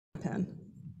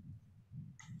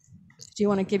Do you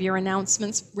want to give your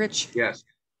announcements, Rich? Yes.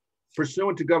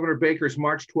 Pursuant to Governor Baker's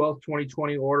March 12th,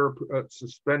 2020 order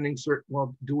suspending certain,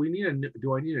 well, do I need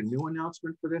a new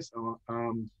announcement for this?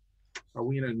 Are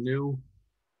we in a new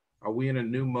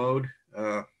mode?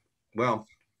 Well,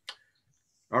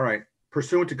 all right.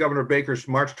 Pursuant to Governor Baker's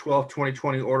March 12th,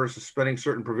 2020 order suspending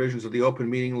certain provisions of the open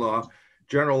meeting law,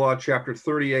 General Law, Chapter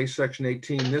 38, Section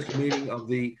 18, this meeting of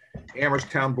the Amherst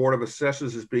Town Board of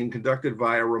Assessors is being conducted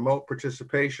via remote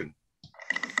participation.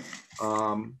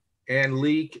 And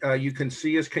Lee, you can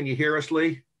see us. Can you hear us,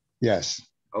 Lee? Yes.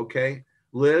 Okay.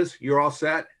 Liz, you're all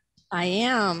set? I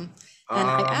am. And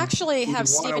I actually have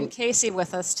Stephen Casey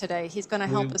with us today. He's going to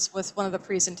help us with one of the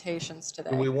presentations today.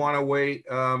 Do we want to wait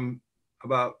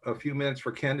about a few minutes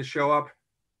for Ken to show up?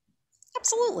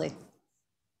 Absolutely.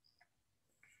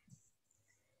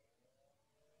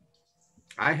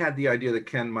 I had the idea that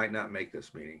Ken might not make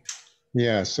this meeting.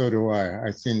 Yeah, so do I.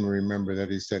 I seem to remember that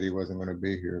he said he wasn't going to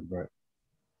be here, but.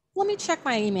 Let me check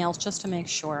my emails just to make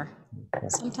sure. Okay.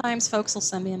 Sometimes folks will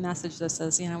send me a message that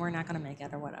says, you know, we're not going to make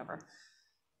it or whatever.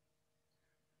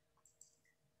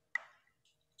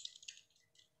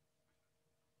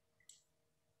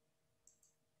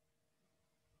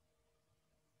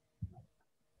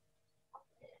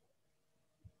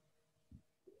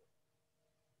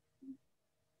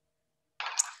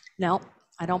 No,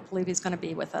 I don't believe he's going to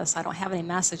be with us. I don't have any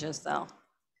messages though.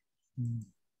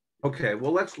 Okay,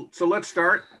 well, let's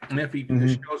start. And if he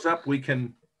shows up, we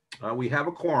can, we have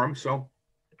a quorum. So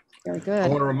very good. I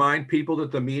want to remind people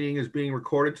that the meeting is being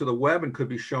recorded to the web and could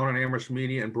be shown on Amherst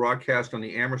Media and broadcast on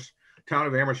the Town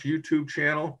of Amherst YouTube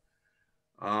channel.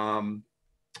 Right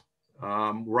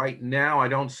now, I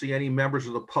don't see any members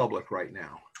of the public right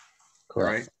now.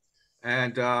 Correct. Right?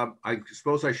 And I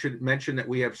suppose I should mention that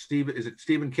we have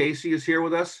Stephen Casey is here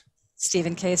with us?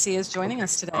 Stephen Casey is joining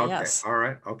us today, okay. Yes. All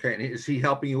right, okay. And is he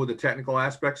helping you with the technical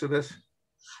aspects of this?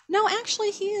 No,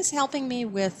 actually, he is helping me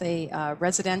with a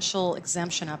residential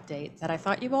exemption update that I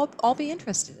thought you'd all be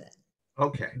interested in.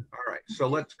 Okay, all right. So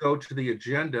let's go to the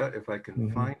agenda if I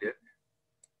can find it.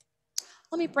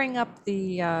 Let me bring up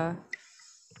the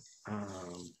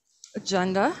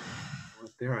agenda.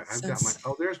 There, I've got my,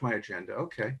 oh, there's my agenda.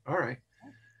 Okay, all right.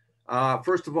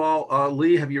 First of all,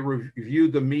 Lee, have you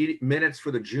reviewed the minutes for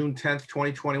the June 10th,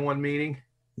 2021 meeting?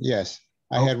 Yes,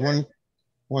 I had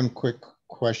one quick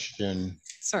question.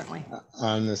 Certainly.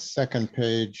 On the second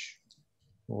page,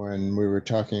 when we were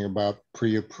talking about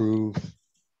pre-approved,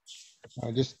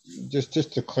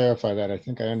 just to clarify that, I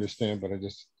think I understand, but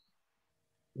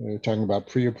we're talking about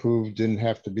pre-approved, didn't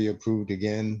have to be approved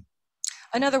again.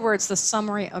 In other words, the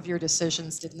summary of your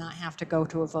decisions did not have to go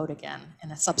to a vote again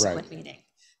in a subsequent meeting.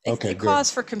 It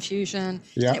caused for confusion.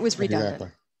 Yeah, it was redundant.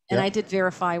 Exactly. And I did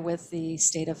verify with the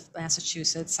state of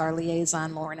Massachusetts, our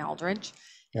liaison, Lauren Eldridge,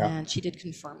 and she did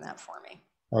confirm that for me.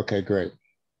 Okay, great.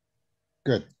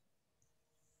 Good.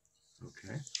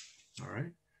 Okay, all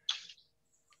right.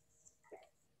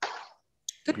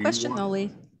 Good question, though,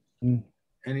 Lee.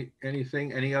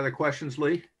 Any other questions,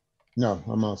 Lee? No,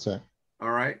 I'm all set. All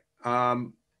right.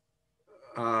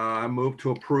 I move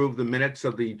to approve the minutes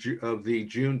of the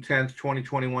June 10th,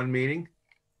 2021 meeting.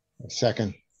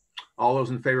 Second. All those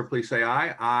in favor, please say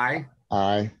aye. Aye.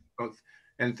 Aye.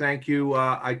 And thank you.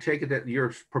 I take it that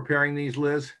you're preparing these,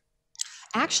 Liz?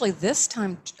 Actually, this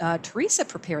time, Teresa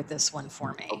prepared this one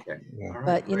for me. Okay. Yeah. Right,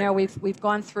 but, you know, we've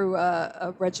gone through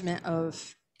a regimen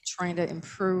of trying to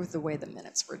improve the way the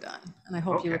minutes were done. And I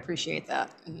hope you appreciate that.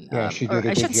 And, yeah, she did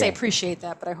I shouldn't say appreciate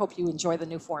that, but I hope you enjoy the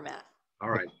new format. All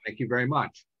right. Thank you very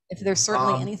much. If there's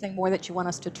certainly anything more that you want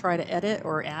us to try to edit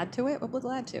or add to it, we'll be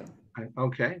glad to.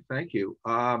 Okay. Thank you.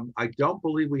 I don't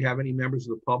believe we have any members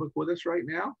of the public with us right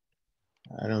now.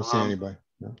 I don't see anybody.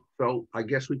 No. So I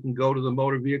guess we can go to the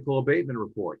motor vehicle abatement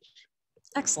reports.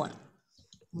 Excellent.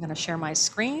 I'm going to share my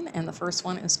screen, and the first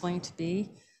one is going to be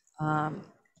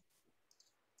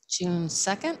June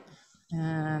 2nd.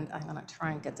 And I'm going to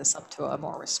try and get this up to a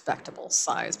more respectable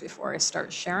size before I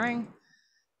start sharing.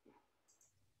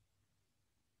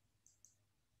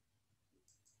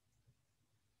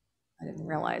 I didn't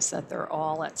realize that they're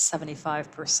all at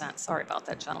 75%. Sorry about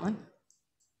that, gentlemen.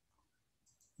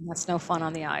 And that's no fun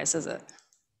on the eyes, is it?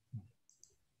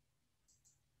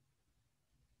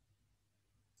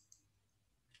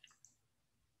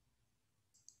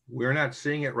 We're not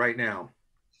seeing it right now.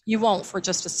 You won't for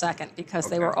just a second because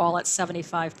they were all at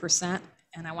 75%.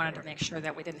 And I wanted to make sure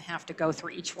that we didn't have to go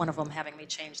through each one of them having me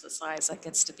change the size. That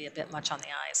gets to be a bit much on the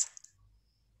eyes.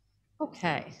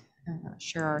 Okay, I'm going to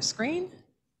share our screen.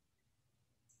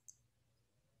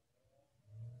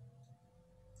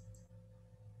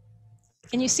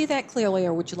 Can you see that clearly,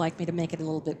 or would you like me to make it a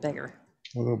little bit bigger?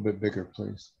 A little bit bigger,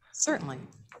 please. Certainly.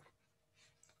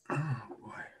 Oh,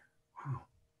 boy. Wow.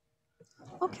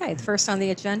 Okay, the first on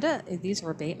the agenda, these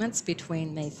are abatements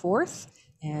between May 4th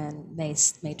and May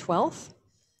 12th.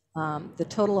 The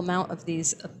total amount of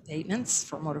these abatements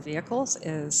for motor vehicles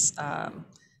is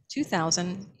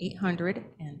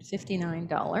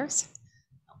 $2,859.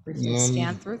 I'll briefly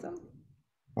scan through them.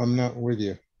 I'm not with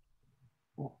you.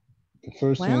 The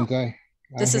first Well, ones I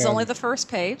This is have, only the first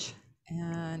page,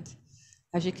 and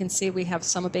as you can see, we have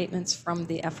some abatements from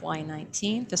the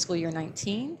FY19, fiscal year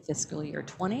 19, fiscal year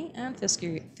 20, and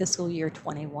fiscal year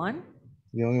 21.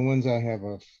 the only ones I have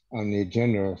on the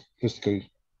agenda are fiscal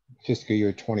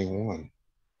year 21.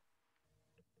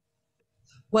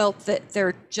 Well,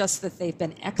 they're just that they've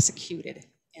been executed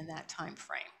in that time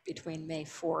frame between May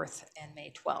 4th and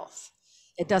May 12th.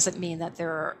 It doesn't mean that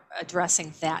they're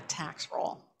addressing that tax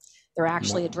roll. They're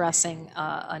actually addressing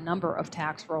a number of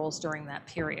tax rolls during that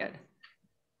period.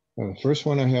 The first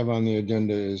one I have on the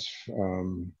agenda is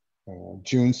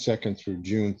June 2nd through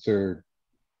June 3rd.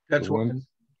 That's The one.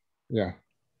 Yeah.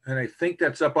 And I think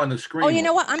that's up on the screen. Oh, you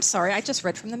know what? I'm sorry. I just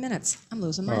read from the minutes. I'm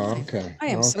losing my mind. Okay. I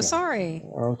am so sorry.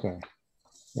 Okay.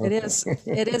 It is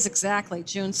exactly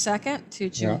June 2nd to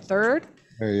June 3rd.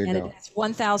 There you And go. it is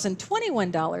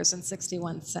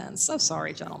 $1,021.61. So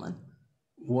sorry, gentlemen.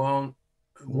 Well,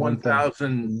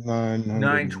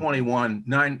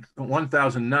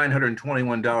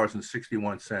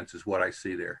 1,921.61 is what I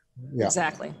see there. Yeah.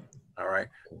 Exactly. All right.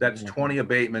 That's 20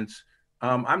 abatements.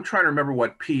 I'm trying to remember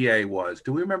what PA was.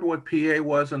 Do we remember what PA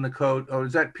was on the code? Oh,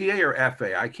 is that PA or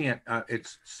FA? I can't,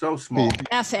 it's so small.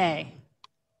 FA.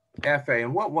 FA.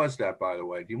 And what was that, by the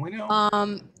way? Do we know?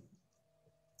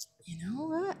 You know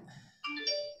what?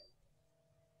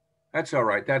 That's all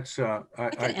right. That's I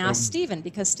can ask Stephen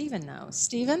because Stephen knows.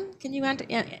 Stephen, can you give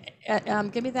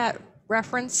me that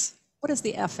reference? What is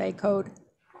the FA code?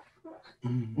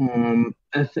 FA.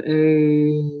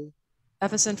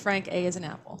 F as in Frank, A as in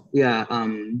Apple. Yeah.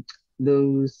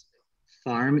 Those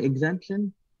farm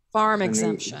exemption. Farm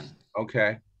exemption.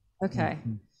 Okay. Okay.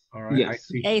 All right.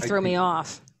 Yes. A threw me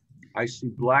off. I see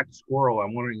black squirrel.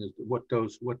 I'm wondering what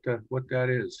that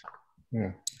is.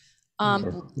 Yeah.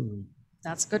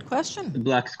 That's a good question. The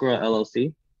Black Squirrel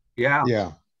LLC. Yeah.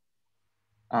 Yeah.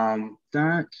 Sorry,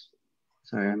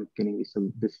 I'm getting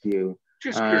this view.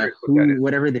 Just curious what that is.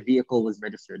 Whatever the vehicle was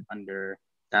registered under,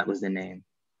 that was the name.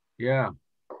 Yeah.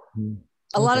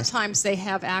 A lot of times they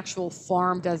have actual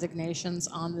farm designations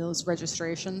on those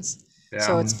registrations.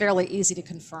 So it's fairly easy to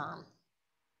confirm.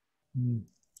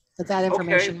 But that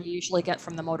information we usually get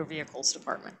from the motor vehicles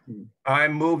department. I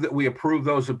move that we approve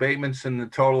those abatements in the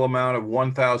total amount of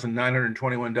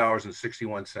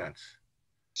 $1,921.61.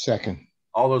 Second.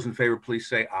 All those in favor, please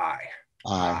say aye.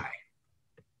 Aye.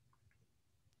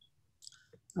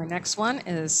 Our next one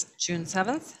is June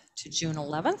 7th to June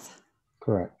 11th.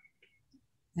 Correct.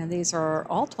 And these are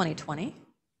all 2020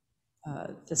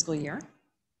 fiscal year.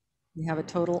 We have a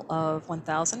total of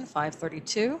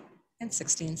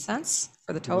 $1,532.16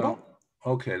 for the total.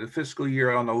 Well, okay, the fiscal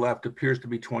year on the left appears to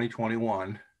be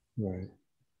 2021. Right.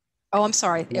 Oh, I'm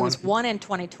sorry. It was one in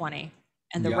 2020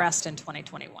 and the rest in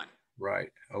 2021.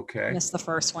 Right. Okay. Missed the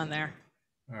first one there.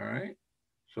 All right.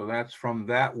 So that's from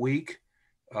that week.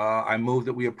 I move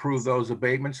that we approve those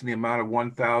abatements in the amount of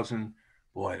 $1,000.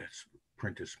 Boy, that's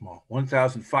print is small.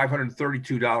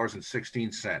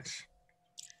 $1,532.16.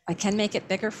 I can make it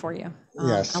bigger for you.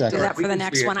 Yeah, I'll do that for the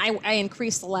next one. I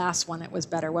increased the last one. It was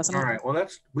better, wasn't it? All right. Well,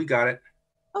 we got it.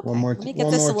 Okay. Let me get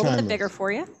this a little bit bigger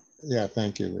for you. Yeah,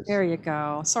 thank you, Liz. There you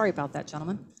go. Sorry about that,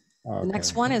 gentlemen. Okay. The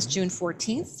next one is June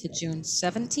 14th to June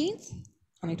 17th,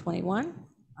 2021.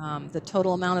 The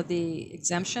total amount of the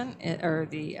exemption or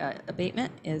the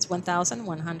abatement is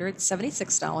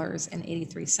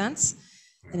 $1,176.83.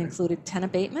 It included 10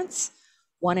 abatements,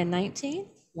 one in 19,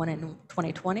 one in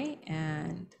 2020,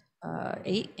 and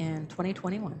 8 in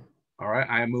 2021. All right.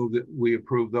 I move that we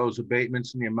approve those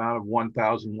abatements in the amount of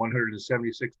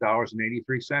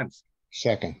 $1,176.83.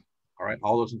 Second. All right.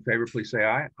 All those in favor, please say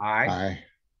aye. Aye. Aye.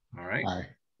 All right. Aye.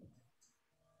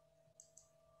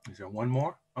 Is there one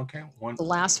more? Okay. One. The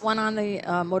last one on the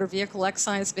motor vehicle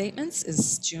excise abatements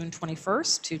is June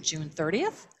 21st to June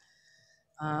 30th.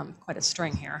 Quite a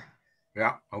string here.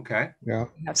 Yeah. Okay. Yeah.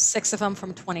 We have 6 of them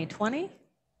from 2020.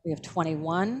 We have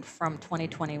 21 from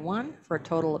 2021 for a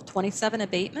total of 27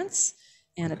 abatements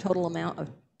and a total amount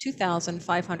of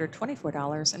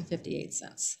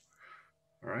 $2,524.58.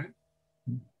 All right.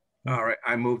 All right.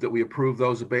 I move that we approve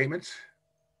those abatements.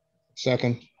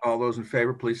 Second. All those in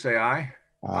favor, please say aye.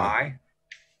 Aye.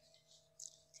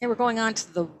 Okay, we're going on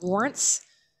to the warrants.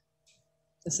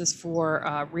 This is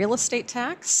for real estate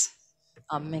tax.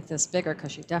 make this bigger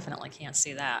because you definitely can't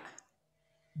see that.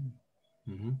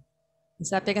 Mhm. Is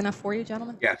that big enough for you,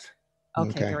 gentlemen? Yes. Okay,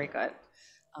 Okay. very good.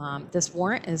 This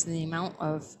warrant is in the amount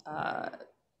of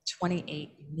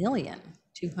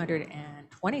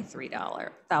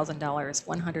 $28,223,000,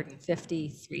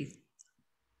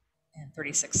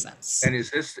 $153.36. And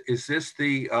is this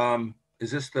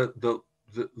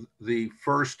the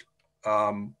first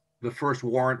the first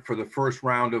warrant for the first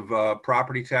round of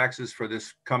property taxes for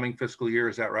this coming fiscal year?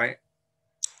 Is that right?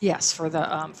 Yes, for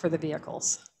the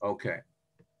vehicles. Okay,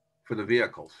 for the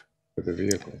vehicles. For the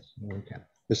vehicles. Okay.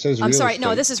 It says I'm real sorry, no,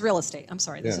 estate. this is real estate. I'm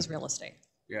sorry, this Yeah. is real estate.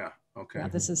 Yeah. Okay. Yeah,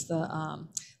 this is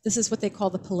what they call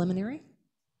the preliminary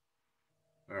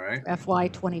All right. FY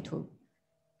 22.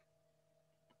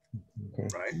 Okay.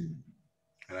 Right. And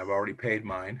I've already paid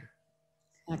mine.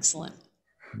 Excellent.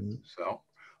 So,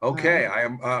 okay, I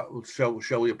am.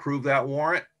 Shall we approve that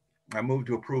warrant? I move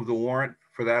to approve the warrant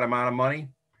for that amount of money.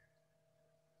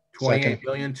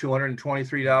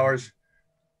 $28,223,000.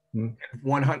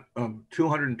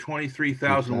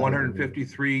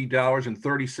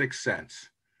 $223,153.36.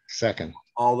 Second.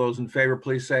 All those in favor,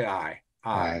 please say aye.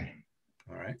 Aye.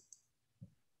 All right.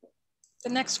 The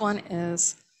next one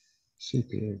is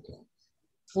CPA.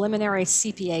 preliminary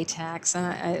CPA tax. And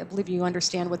I believe you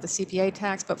understand what the CPA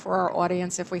tax, but for our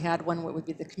audience, if we had one, what would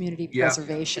be the Community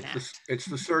Preservation Act? It's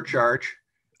the surcharge.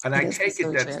 And I It is the take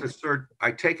it that's the surcharge.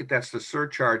 I take it that's the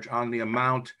surcharge on the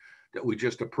amount that we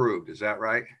just approved. Is that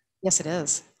right? Yes, it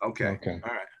is. Okay. Okay.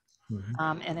 All right.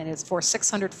 And it is for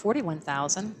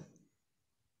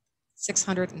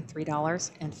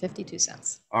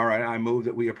 $641,603.52. All right. I move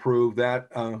that we approve that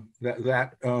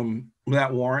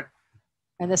that warrant.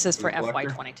 And this is for The collector?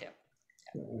 FY 22.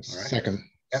 Second.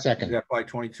 Yep, Second. FY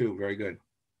 22. Very good.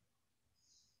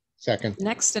 Second.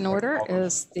 Next in order All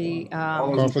those- is the, All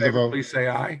those Call in for the favor, vote. please say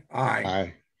aye. Aye.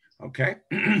 Aye. Okay.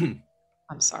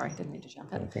 I'm sorry, didn't mean to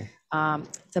jump in. Okay.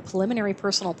 The preliminary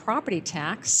personal property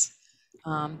tax,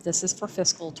 this is for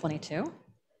fiscal 22.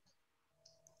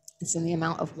 It's in the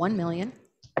amount of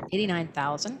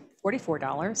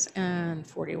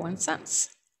 $1,089,044.41.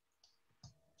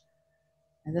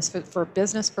 And this for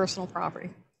business personal property.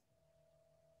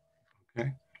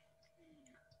 Okay.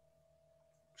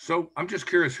 So I'm just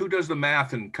curious, who does the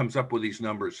math and comes up with these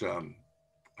numbers?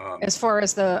 As far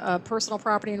as the personal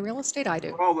property and real estate, I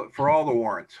do. For all the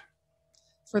warrants.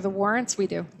 For the warrants, we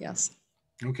do, yes.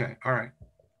 Okay. All right.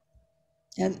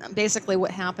 And basically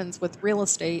what happens with real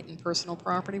estate and personal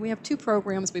property, we have two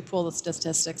programs we pull the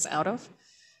statistics out of.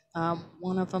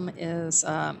 One of them is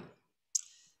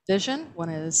Vision. One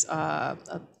is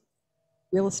a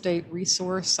real estate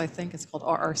resource, I think it's called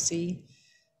RRC.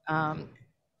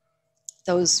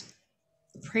 Those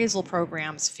appraisal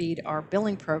programs feed our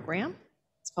billing program.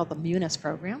 It's called the Munis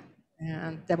program.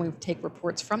 And then we take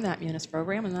reports from that Munis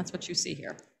program, and that's what you see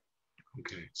here.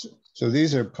 Okay. So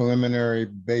these are preliminary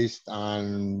based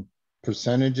on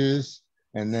percentages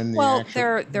and then the Well,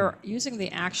 actual. they're using the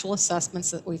actual assessments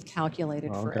that we've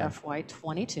calculated for Okay. FY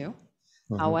 22.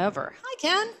 Mhm. However, hi,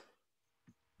 Ken.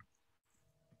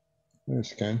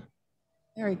 There's Ken.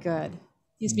 Very good.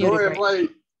 He's Sorry muted. I'm Right?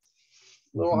 late.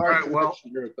 Little hard Alright, well- connection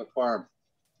here at the farm.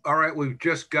 All right. We've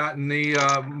just gotten the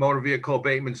motor vehicle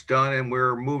abatements done, and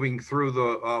we're moving through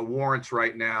the warrants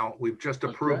right now. We've just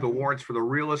approved Okay. the warrants for the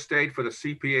real estate, for the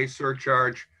CPA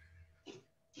surcharge.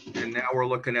 And now we're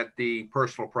looking at the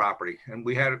personal property. And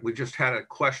we just had a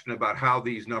question about how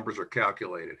these numbers are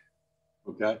calculated.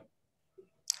 Okay.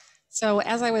 So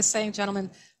as I was saying,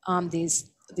 gentlemen,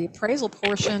 the appraisal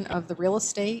portion of the real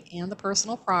estate and the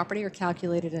personal property are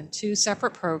calculated in two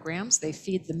separate programs. They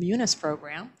feed the Munis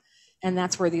program, and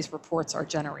that's where these reports are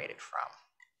generated from.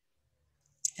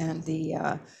 And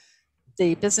the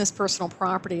business personal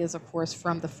property is, of course,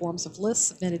 from the forms of lists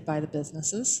submitted by the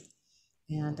businesses.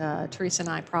 And Teresa and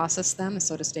I process them, and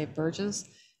so does Dave Burgess.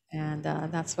 And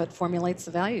that's what formulates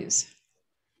the values.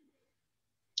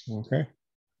 Okay.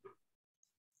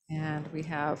 And we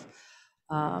have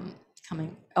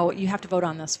you have to vote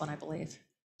on this one, I believe.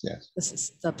 Yes. This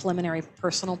is the preliminary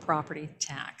personal property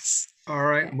tax. All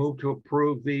right. Move to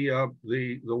approve the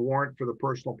warrant for the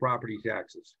personal property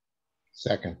taxes.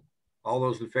 Second. All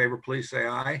those in favor, please say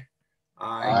aye.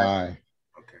 Aye.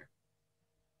 Okay.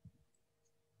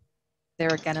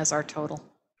 There again is our total.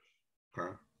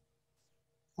 Okay.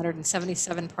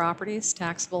 177 properties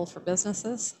taxable for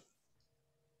businesses.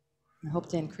 I hope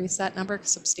to increase that number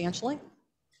substantially.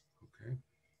 Okay.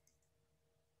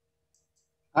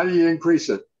 How do you increase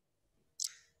it?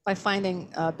 By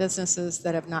finding businesses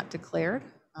that have not declared.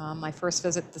 My first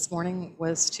visit this morning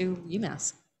was to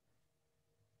UMass.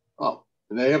 Oh,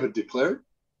 and they haven't declared?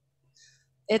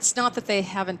 It's not that they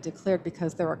haven't declared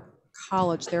because they're a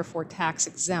college, therefore tax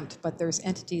exempt, but there's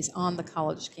entities on the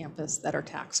college campus that are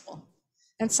taxable.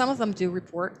 And some of them do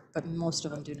report, but most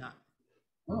of them do not.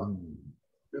 Oh,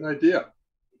 good idea.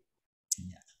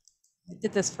 I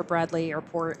did this for Bradley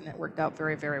Airport and it worked out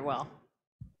very, very well.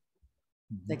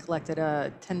 They collected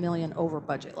a 10 million over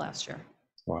budget last year.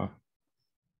 Wow.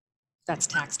 That's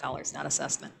tax dollars, not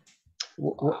assessment.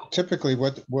 Typically,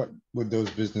 what would those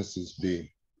businesses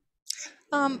be?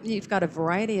 You've got a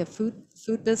variety of food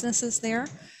businesses there,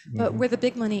 but where the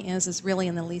big money is really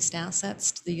in the leased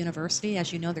assets to the university.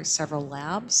 As you know, there's several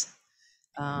labs.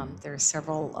 There's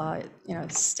several,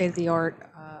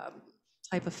 state-of-the-art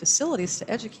type of facilities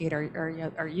to educate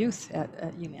our youth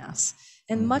at UMass.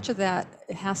 And much of that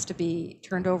has to be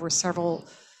turned over several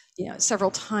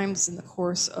times in the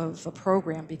course of a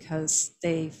program because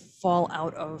they fall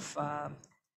out of,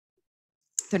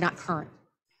 they're not current.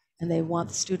 And they want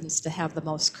the students to have the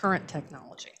most current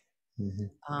technology.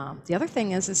 The other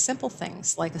thing is simple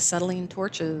things like acetylene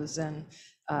torches and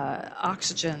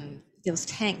oxygen, those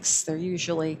tanks, they're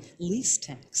usually leased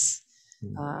tanks.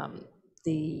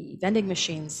 The vending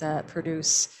machines that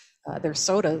produce their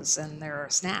sodas and their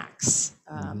snacks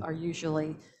are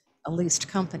usually a leased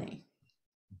company.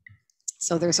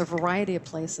 So there's a variety of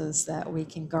places that we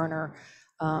can garner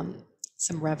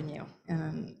some revenue,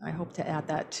 and I hope to add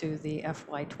that to the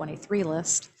FY23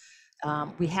 list.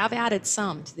 We have added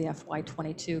some to the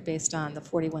FY22 based on the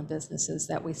 41 businesses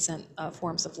that we sent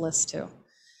forms of lists to.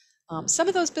 Some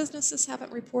of those businesses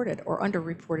haven't reported or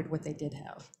underreported what they did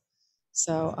have.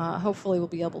 So hopefully we'll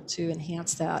be able to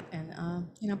enhance that and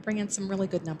bring in some really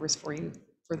good numbers for you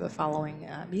for the following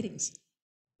meetings.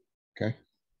 Okay.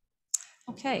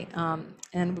 Okay,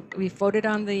 and we voted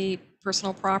on the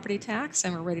personal property tax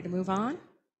and we're ready to move on,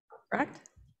 correct?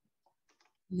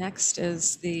 Next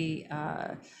is the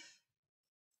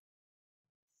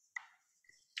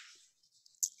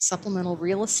supplemental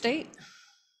real estate.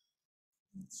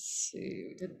 Let's see,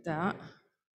 we did that.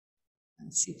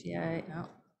 And CPA, no.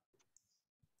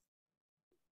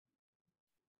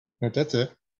 That's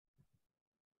it.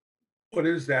 What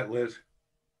is that, Liz?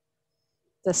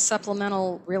 The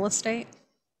supplemental real estate.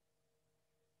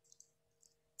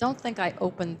 Don't think I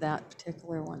opened that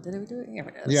particular one. Did we do it? Here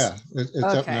it is. Yeah, it's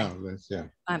up Okay. now, Liz. Yeah.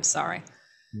 I'm sorry.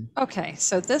 Okay,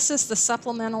 so this is the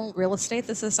supplemental real estate.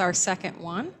 This is our second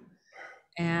one.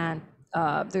 And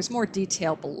there's more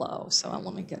detail below. So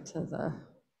let me get to the.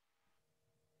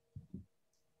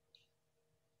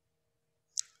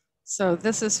 So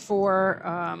this is for,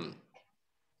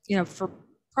 for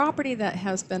property that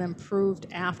has been improved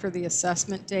after the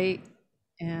assessment date.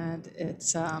 And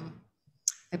it's, I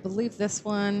believe this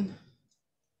one,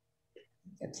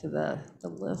 get to the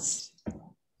list.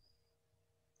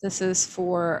 This is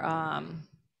for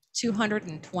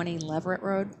 220 Leverett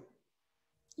Road.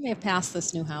 You may have passed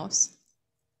this new house.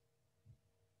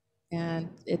 And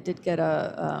it did get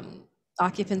a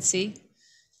occupancy,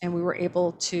 and we were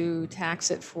able to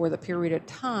tax it for the period of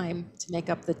time to make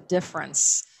up the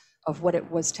difference of what it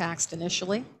was taxed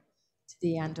initially to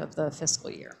the end of the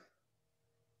fiscal year.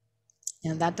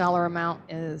 And that dollar amount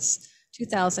is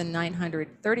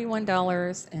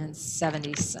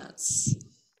 $2,931.70.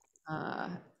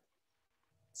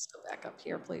 Let's go back up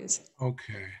here, please.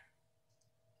 Okay.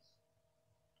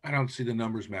 I don't see the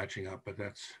numbers matching up, but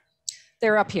that's.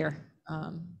 They're up here.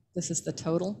 This is the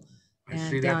total. I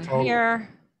see And that down total. here,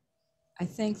 I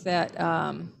think that,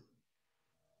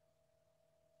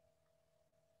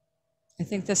 I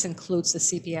think this includes the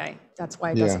CPA. That's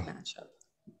why it doesn't match up.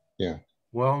 Yeah.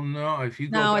 Well, no, if you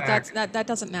go No, back. that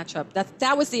doesn't match up.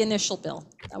 That was the initial bill.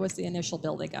 That was the initial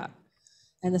bill they got.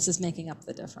 And this is making up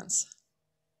the difference.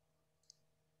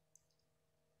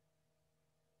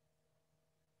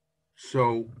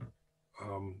 So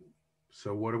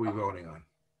what are we voting on?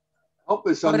 Help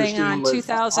us Voting on understand, Liz.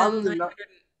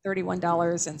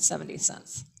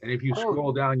 $2,931.70. And if you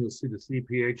scroll down, you'll see the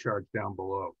CPA charge down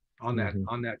below on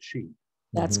that sheet.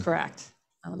 That's correct.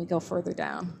 Let me go further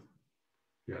down.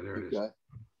 Yeah, there it is. Okay.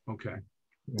 Okay.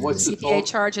 What's the CPA total?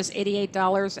 charge is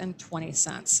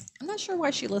 $88.20. I'm not sure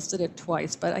why she listed it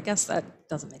twice, but I guess that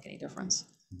doesn't make any difference.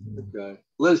 Okay.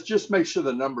 Liz, just make sure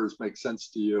the numbers make sense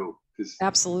to you, because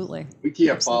Absolutely. we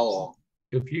can't Absolutely. follow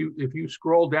If you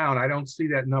scroll down, I don't see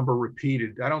that number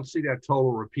repeated. I don't see that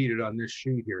total repeated on this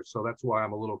sheet here. So that's why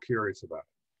I'm a little curious about it.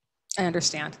 I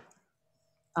understand.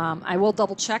 I will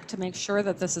double check to make sure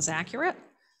that this is accurate.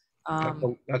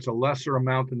 That's a lesser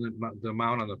amount than the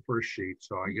amount on the first sheet.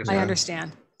 So I guess I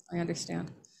understand.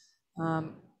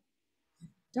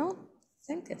 Don't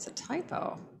think it's a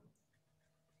typo,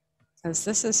 because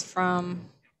this is from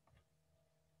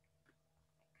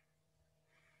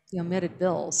the omitted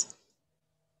bills.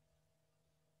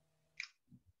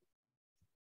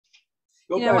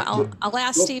 Go You know, back to- I'll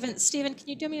ask go- Stephen. Stephen, can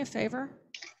you do me a favor?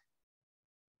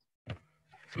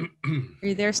 Are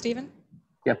you there, Stephen?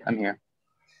 Yep, I'm here.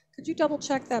 Could you double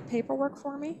check that paperwork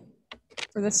for me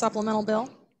for the supplemental bill?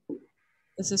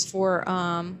 This is for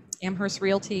Amherst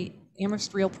Real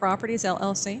Properties,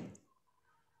 LLC.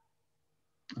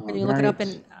 Can you look it up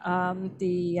in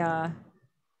the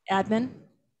admin?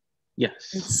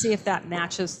 Yes. And see if that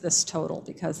matches this total,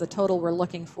 because the total we're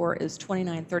looking for is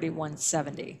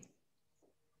 2931.70.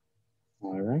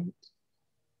 All right.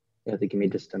 You have to give me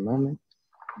just a moment.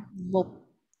 Well,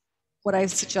 what I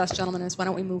suggest, gentlemen, is why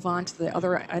don't we move on to the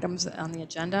other items on the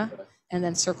agenda and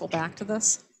then circle back to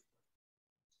this?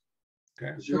 Okay.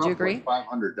 Because you're Would you up like agree?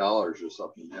 $500 or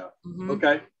something, yeah. Mhm.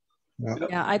 Okay. Yeah. Yep.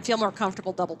 Yeah, I'd feel more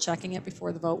comfortable double checking it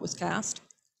before the vote was cast.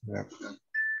 Yeah.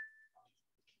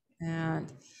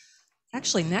 And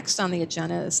actually, next on the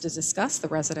agenda is to discuss the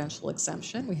residential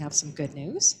exemption. We have some good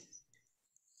news.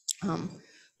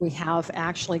 We have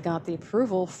actually got the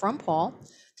approval from Paul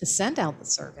to send out the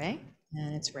survey,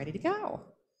 and it's ready to go.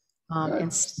 Okay.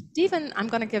 And Stephen, I'm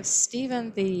going to give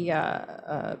Stephen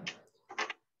the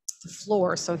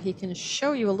floor so he can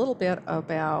show you a little bit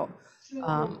about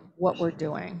what we're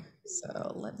doing.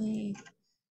 So let me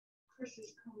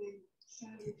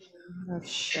out of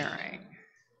sharing.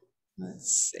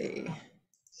 Let's see.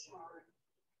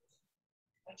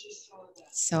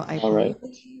 So I All right.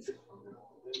 believe.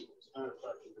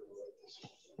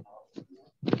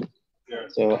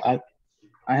 So I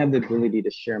have the ability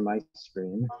to share my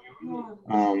screen.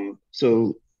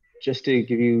 So just to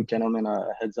give you gentlemen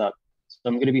a heads up, so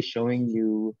I'm going to be showing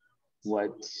you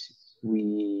what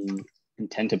we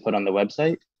intend to put on the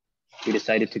website. We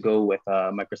decided to go with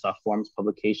Microsoft Forms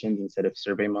publications instead of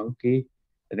SurveyMonkey.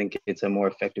 I think it's a more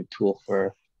effective tool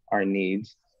for our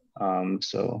needs.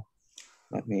 So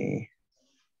let me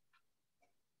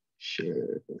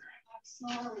share.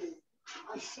 Sorry,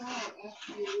 I saw it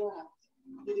after you left,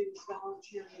 that he was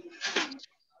volunteering to come.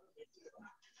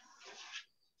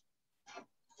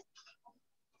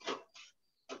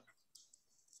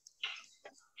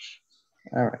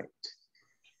 All right.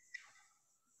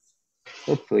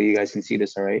 Hopefully you guys can see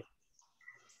this all right.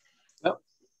 Yep.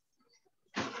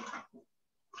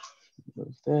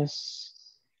 Move this.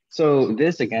 So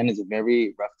this again is a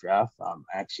very rough draft. I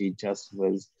actually just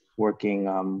was working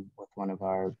with one of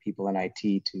our people in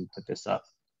IT to put this up.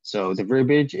 So the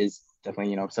verbiage is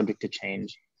definitely, subject to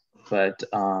change, but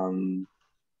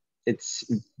it's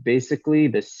basically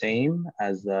the same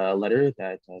as the letter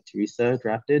that Teresa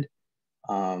drafted,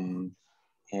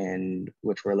 and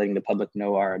which we're letting the public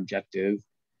know our objective.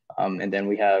 And then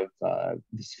we have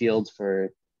these fields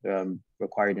for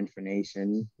required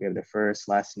information. We have the first,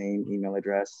 last name, email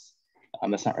address.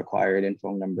 That's not required, and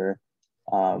phone number.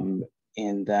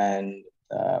 And then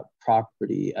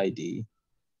property ID.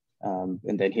 And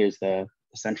then here's the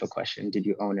central question. Did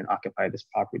you own and occupy this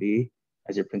property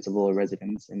as your principal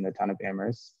residence in the town of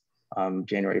Amherst,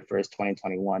 January 1st,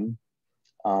 2021?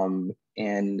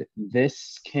 And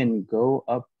this can go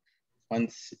up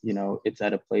once, it's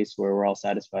at a place where we're all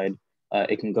satisfied.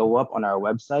 It can go up on our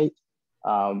website.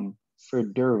 For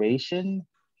duration,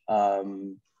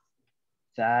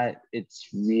 that it's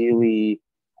really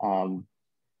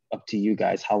up to you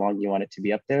guys how long you want it to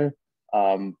be up there.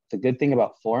 The good thing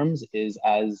about forms is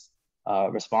as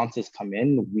responses come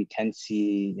in, we can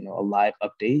see, a live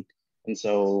update. And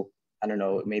so, I don't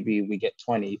know, maybe we get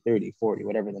 20, 30, 40,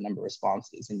 whatever the number of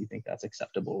responses, and you think that's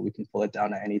acceptable, we can pull it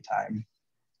down at any time.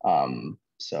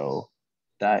 So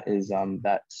that is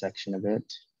that section of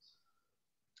it.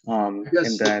 And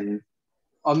then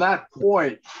on that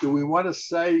point, do we want to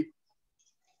say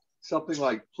something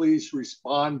like, please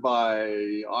respond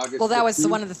by August? Well, that was 15th?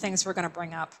 one of the things we're going to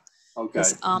bring up. Okay.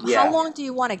 Is, Yeah. How long do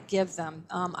you want to give them?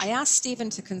 I asked Stephen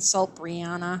to consult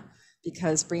Brianna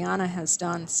because Brianna has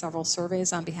done several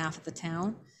surveys on behalf of the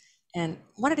town and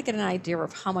wanted to get an idea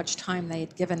of how much time they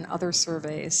had given other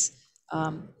surveys.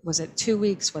 Was it 2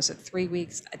 weeks? Was it 3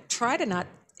 weeks? I try to not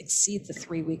exceed the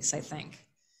 3 weeks, I think.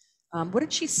 What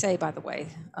did she say, by the way,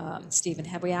 Stephen?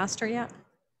 Have we asked her yet?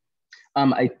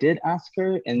 I did ask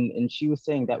her, and she was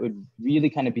saying that would really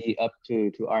kind of be up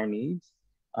to our needs.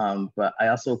 But I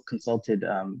also consulted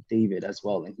David as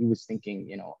well, and he was thinking,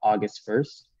 August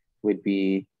 1st would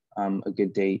be a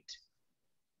good date.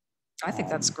 I think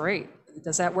that's great.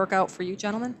 Does that work out for you,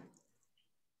 gentlemen?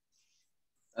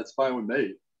 That's fine with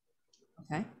me.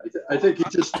 Okay. I think you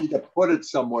just need to put it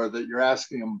somewhere that you're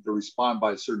asking them to respond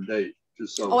by a certain date,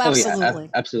 just so. Oh, absolutely. Oh, yeah,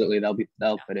 absolutely. That'll be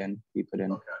put in.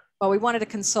 Okay. Well, we wanted to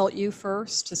consult you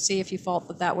first to see if you felt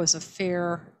that that was a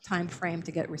fair time frame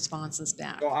to get responses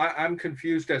back. So I'm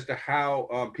confused as to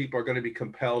how people are going to be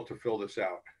compelled to fill this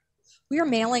out. We are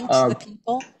mailing to the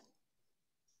people.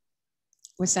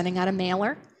 We're sending out a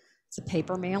mailer. It's a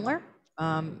paper mailer,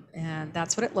 and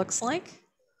that's what it looks like.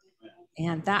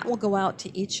 And that will go out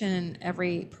to each and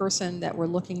every person that we're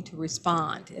looking to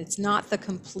respond. It's not the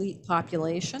complete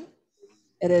population.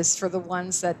 It is for the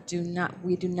ones that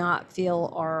we do not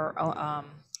feel are,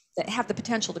 that have the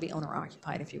potential to be owner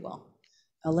occupied, if you will.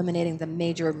 Eliminating the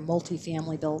major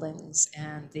multifamily buildings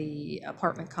and the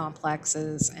apartment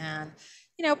complexes and,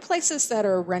 you know, places that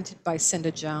are rented by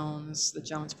Cinda Jones, the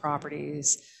Jones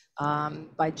properties,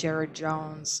 by Gerald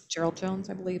Jones,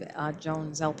 I believe,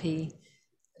 Jones LP,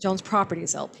 Jones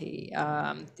Properties LP,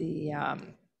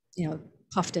 you know,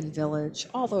 Puffton Village,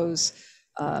 all those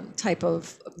type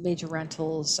of major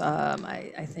rentals.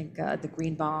 I think the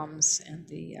Green Bombs and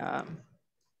the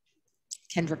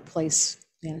Kendrick Place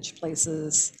managed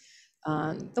places,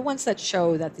 the ones that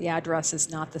show that the address is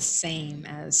not the same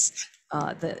as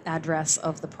the address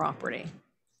of the property.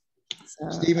 So,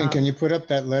 Stephen, can you put up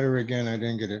that letter again? I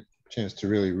didn't get a chance to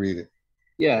really read it.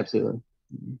 Yeah, absolutely.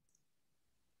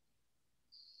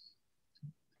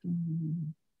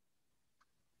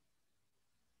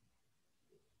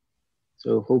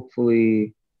 So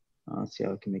hopefully, let's see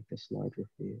how I can make this larger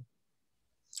for you.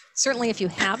 Certainly, if you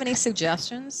have any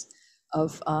suggestions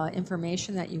of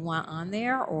information that you want on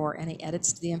there or any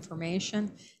edits to the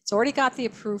information, it's already got the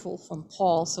approval from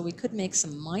Paul, so we could make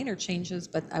some minor changes,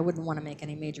 but I wouldn't want to make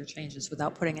any major changes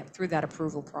without putting it through that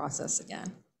approval process again.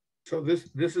 So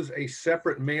this is a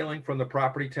separate mailing from the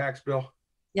property tax bill?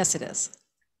 Yes, it is.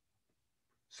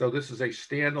 So this is a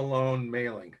standalone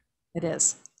mailing? It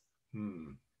is.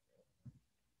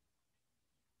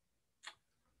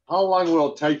 How long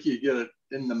will it take you to get it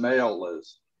in the mail,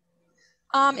 Liz?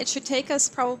 It should take us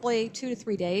probably 2 to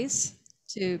 3 days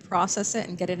to process it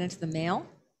and get it into the mail.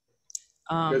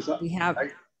 We have.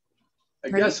 I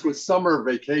guess with summer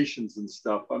vacations and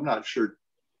stuff, I'm not sure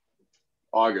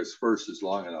August 1st is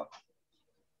long enough.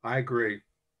 I agree.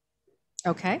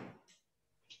 Okay.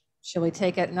 Shall we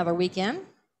take it another weekend?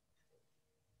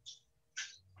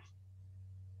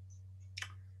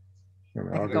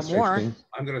 August go more. 15th.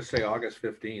 I'm going to say August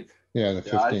 15th. Yeah, the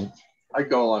 15th. I'd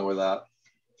go along with that.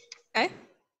 Okay.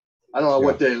 I don't know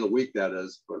what day of the week that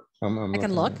is, but I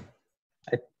can look.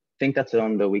 I think that's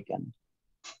on the weekend.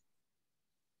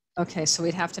 Okay, so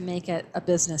we'd have to make it a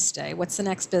business day. What's the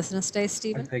next business day, I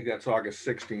Stephen? think that's August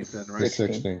 16th then, right?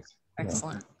 16th.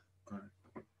 Excellent.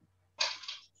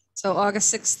 So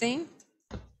August 16th?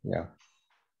 Yeah.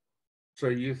 So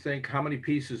you think how many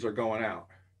pieces are going out?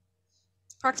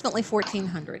 Approximately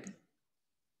 1,400.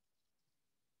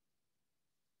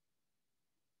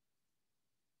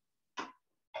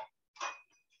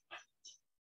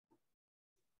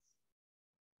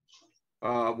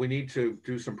 We need to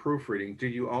do some proofreading.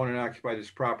 Did you own and occupy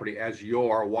this property as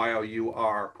your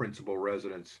YOUR principal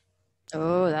residence?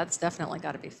 Oh, that's definitely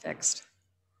got to be fixed.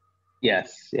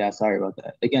 Yes. Yeah. Sorry about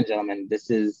that. Again, gentlemen, this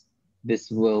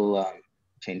will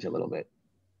change a little bit.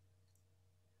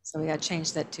 So we got to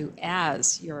change that to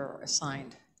as you're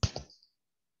assigned.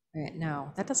 Right,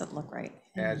 no, that doesn't look right.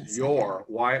 Hang on a As second. your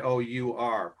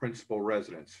YOUR principal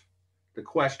residence. The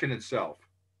question itself.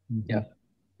 Yeah.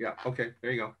 Yeah. Okay.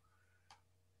 There you go.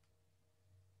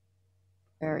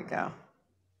 There we go.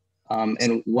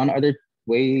 And one other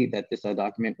way that this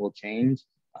document will change.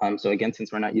 So again,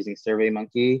 since we're not using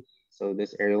SurveyMonkey, so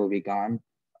this area will be gone.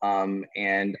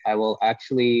 And I will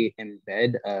actually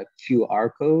embed a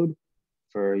QR code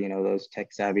for, you know, those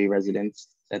tech savvy residents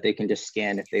that they can just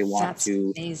scan if they want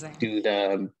to amazing. do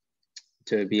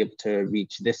to be able to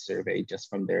reach this survey just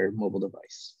from their mobile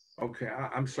device. Okay,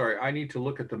 I'm sorry. I need to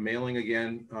look at the mailing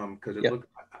again because it looked.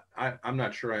 I'm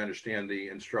not sure I understand the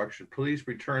instruction. Please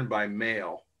return by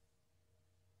mail.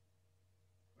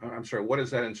 I'm sorry. What is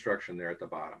that instruction there at the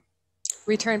bottom?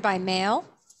 Return by mail,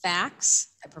 fax.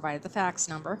 I provided the fax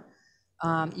number.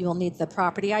 You will need the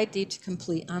property ID to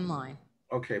complete online.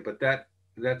 Okay, but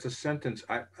that's a sentence.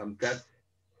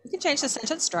 You can change the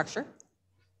sentence structure.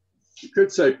 you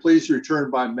could say, please return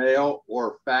by mail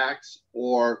or fax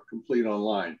or complete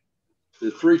online. There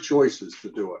are 3 choices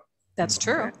to do it. That's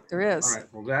true. Okay. There is. All right.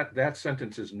 Well, that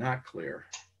sentence is not clear.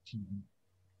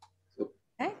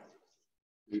 Okay.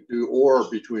 You do or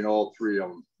between all 3 of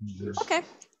them. There's Okay.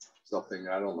 something,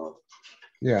 I don't know.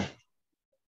 Yeah.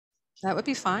 That would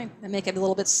be fine. And make it a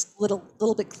little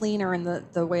bit cleaner in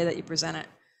the way that you present it.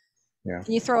 Yeah.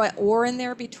 Can you throw an or in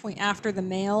there after the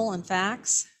mail and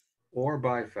fax? Or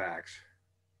by fax.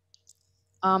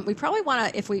 We probably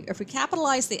want to, if we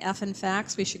capitalize the F in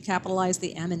fax, we should capitalize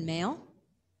the M in mail.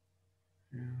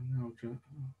 Yeah, no,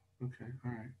 okay,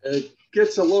 all right. It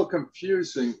gets a little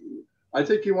confusing. I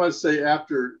think you want to say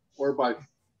after or by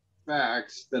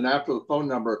fax, then after the phone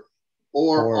number,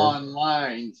 or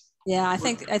online. Yeah, I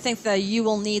think the you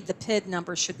will need the PID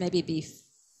number should maybe be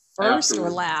first or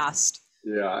Afterwards. last.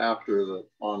 Yeah, after the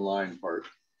online part.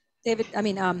 David,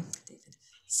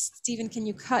 Stephen, can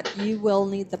you cut, you will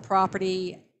need the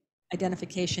property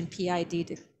identification PID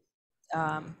to,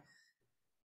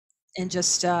 and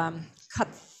just cut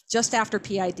just after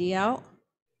PID out?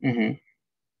 Mm-hmm.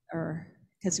 Or,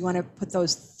 because you want to put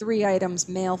those 3 items,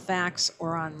 mail, fax,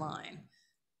 or online,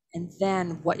 and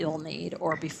then what you'll need,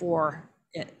 or before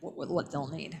it, what they'll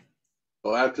need.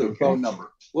 Well, after the phone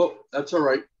number. Well, that's all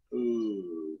right.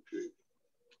 Ooh, okay.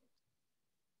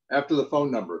 After the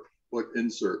phone number, what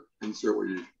insert where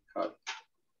you cut.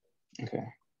 Okay.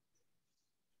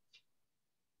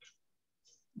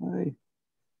 Right.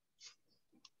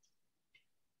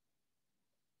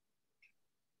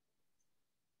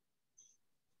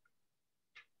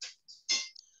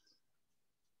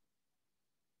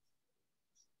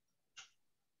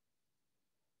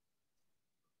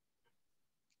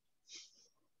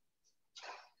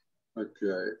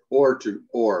 Okay,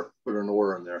 or put an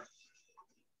or in there,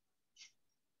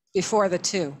 Before the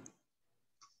 2.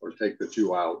 or take the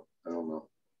 2 out. I don't know.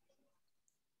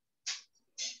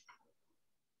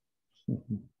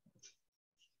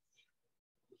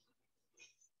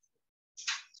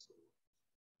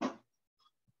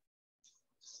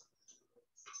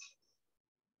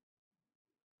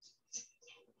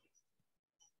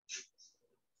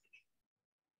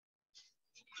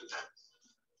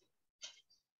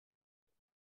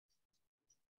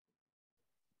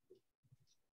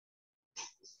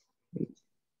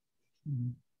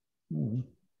 Mhm.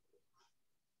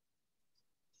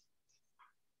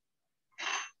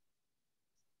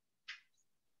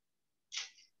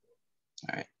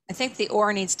 All right. I think the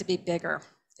or needs to be bigger.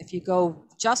 If you go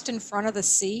just in front of the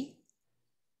C,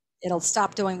 it'll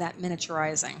stop doing that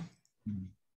miniaturizing. Mhm.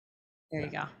 There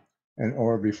you go. And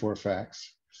or before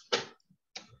fax.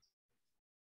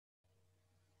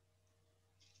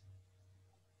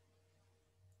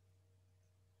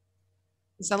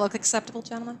 Does that look acceptable,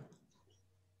 gentlemen?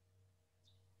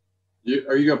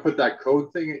 Are you gonna put that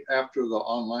code thing after the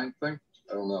online thing?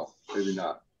 I don't know, maybe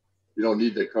not. You don't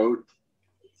need the code?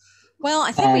 Well,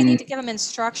 I think we need to give them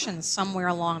instructions somewhere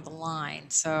along the line.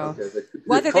 So Okay,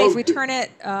 whether if we turn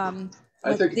it,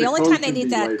 I think the only code time they can need be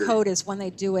that later. code is when they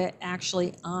do it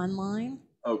actually online.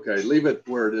 Okay, leave it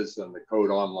where it is in the code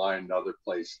online, another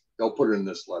place. They'll put it in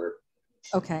this letter.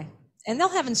 Okay. And they'll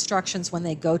have instructions when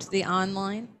they go to the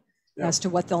online as to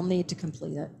what they'll need to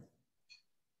complete it.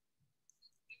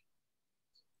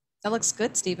 That looks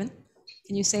good, Stephen.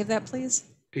 Can you save that, please?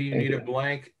 Do you need a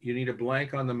blank? You need a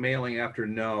blank on the mailing after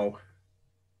no.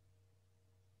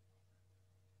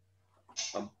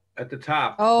 At the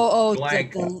top.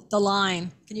 Blank. The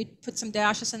line. Can you put some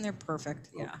dashes in there? Perfect.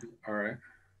 Yeah. Okay. All right.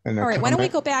 And All right. Why don't we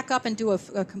comma, go back up and do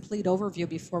a complete overview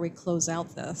before we close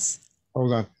out this?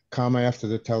 hold on, comma after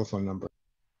the telephone number.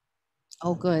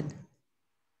 Oh, good.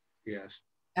 Yes.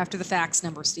 After the fax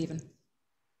number, Stephen.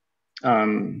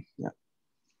 Yeah.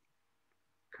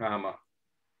 Comma.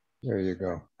 There you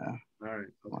go. All right.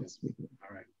 Okay. All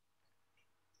right.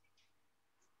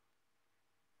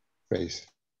 Space.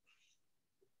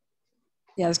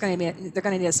 Yeah, they're going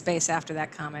to need a space after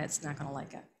that comma. It's not going to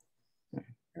like it.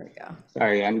 There we go.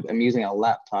 Sorry, I'm using a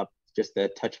laptop, just a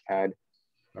touchpad.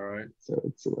 All right. So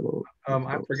it's a little.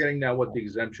 I'm forgetting now what the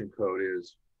exemption code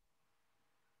is.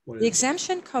 The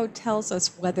exemption code tells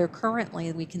us whether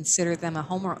currently we consider them a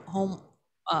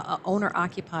owner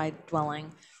occupied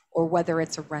dwelling or whether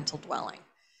it's a rental dwelling.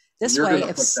 This You're way,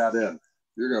 gonna put that in.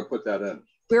 You're going to put that in.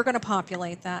 We're going to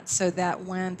populate that so that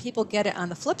when people get it on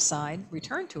the flip side,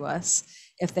 return to us,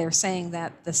 if they're saying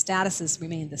that the statuses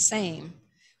remain the same,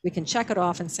 we can check it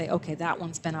off and say, okay, that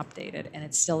one's been updated and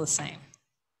it's still the same.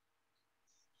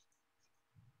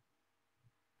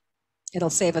 It'll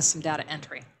save us some data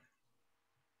entry.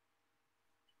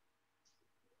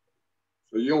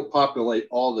 So you'll populate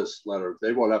all this letter.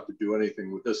 They won't have to do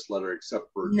anything with this letter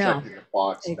except for checking the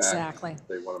box. Exactly. Back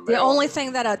they want to The mail only it.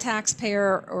 thing that a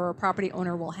taxpayer or a property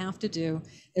owner will have to do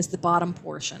is the bottom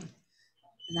portion.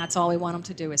 And that's all we want them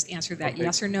to do is answer that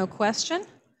yes or no question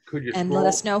and let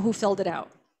us know who filled it out.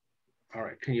 All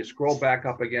right. Can you scroll back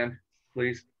up again,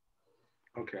 please?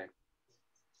 Okay.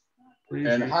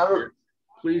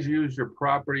 Please use your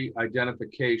property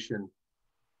identification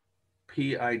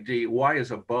PID. Why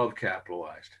is above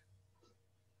capitalized?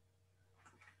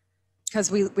 Because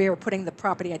we are putting the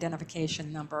property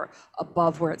identification number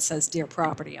above where it says dear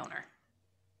property owner.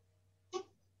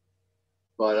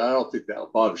 But I don't think that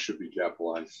above should be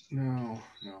capitalized. No.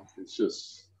 It's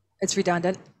just, It's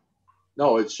redundant.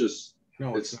 no, it's just,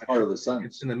 No, it's not. part of the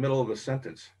sentence. It's in the middle of a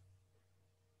sentence.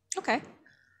 Okay.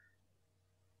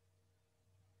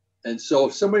 And so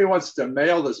if somebody wants to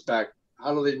mail this back,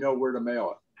 how do they know where to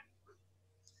mail it?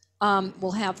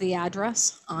 We'll have the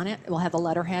address on it. We'll have the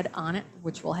letterhead on it,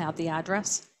 which will have the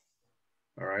address.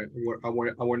 All right,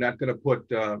 we're not going to put,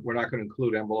 we're not going to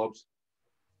include envelopes.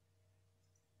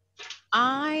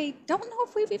 I don't know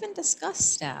if we've even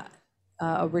discussed that.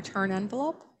 A return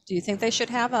envelope. Do you think they should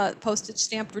have a postage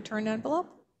stamped return envelope?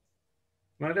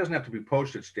 Well, it doesn't have to be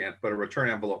postage stamped, but a return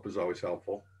envelope is always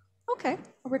helpful. Okay,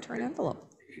 a return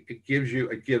envelope. It gives,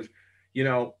 you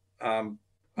know,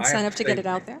 Incentive to get it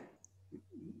out there.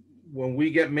 When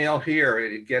we get mail here,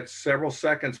 it gets several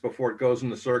seconds before it goes in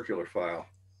the circular file.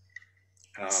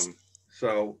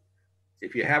 So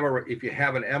if you have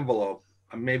an envelope,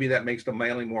 maybe that makes the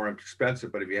mailing more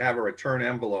expensive, but if you have a return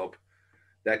envelope,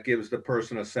 that gives the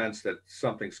person a sense that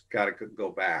something's got to go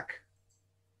back.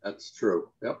 That's true.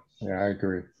 Yep. Yeah, I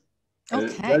agree. And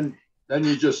Okay. then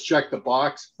you just check the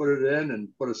box, put it in, and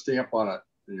put a stamp on it,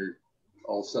 and you're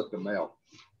all set to mail.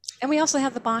 And we also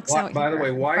have the box out By the here way,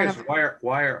 in why front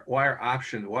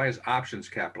is options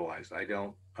capitalized? I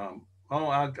don't,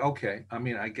 okay. I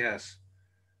mean, I guess,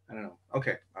 I don't know.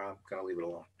 Okay, I'm gonna leave it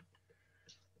alone.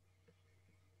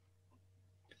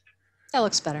 That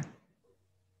looks better.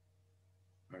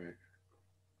 All right.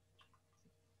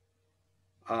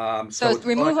 So it's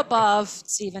remove going- above,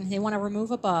 Stephen. You want to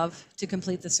remove above to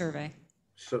complete the survey.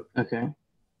 So Okay.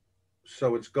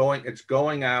 it's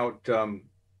going out.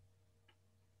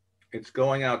 It's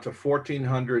going out to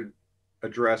 1,400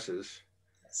 addresses,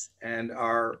 Yes. and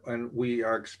we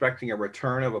are expecting a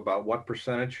return of about what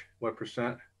percentage? What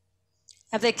percent?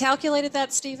 Have they calculated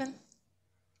that, Stephen?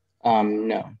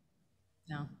 No.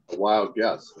 No. A wild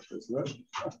guess, isn't it?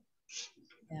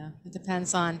 Yeah, it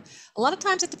depends on, a lot of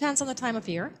times it depends on the time of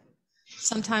year.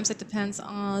 Sometimes it depends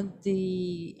on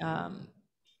the,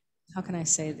 how can I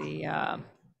say, the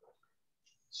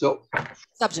So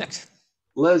subject.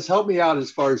 Liz, help me out as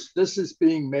far as this is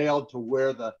being mailed to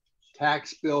where the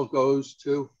tax bill goes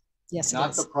to, Yes, it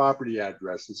not is. the property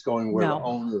address. It's going where No. the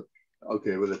owner,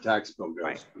 okay, where the tax bill goes.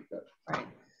 Right. Okay. Right.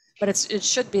 But it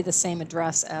should be the same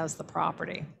address as the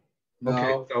property. No,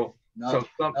 Okay, so not,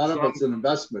 none of it's an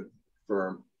investment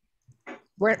firm.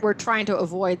 We're trying to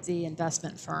avoid the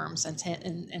investment firms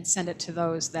and send it to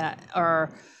those that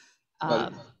are,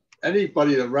 But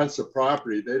anybody that rents a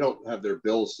property, they don't have their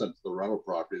bills sent to the rental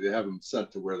property. They have them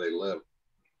sent to where they live.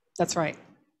 that's right.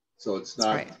 So it's That's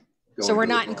not. right. going So we're to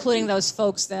the not including property. those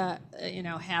folks that,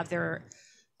 have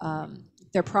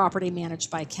their property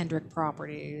managed by Kendrick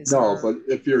Properties. No, or- but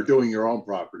if you're doing your own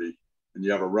property and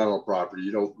you have a rental property,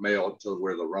 you don't mail it to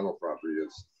where the rental property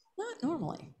is. Not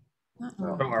normally. Not No.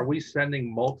 So normally. are we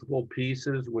sending multiple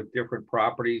pieces with different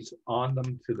properties on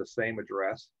them to the same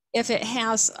address? If it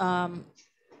has,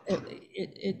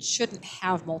 it shouldn't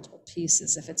have multiple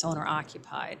pieces if it's owner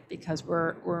occupied, because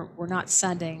we're not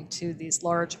sending to these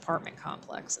large apartment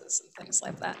complexes and things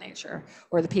like that nature,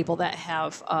 or the people that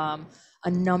have a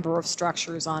number of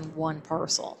structures on one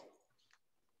parcel.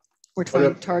 We're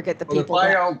trying to target the But if people I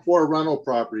that, own 4 rental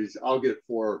properties, I'll get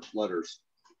 4 letters.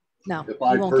 no, If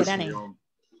I you won't get personally any.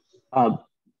 own.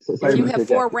 So If sorry you to have interject.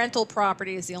 4 rental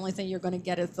properties, the only thing you're going to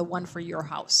get is the one for your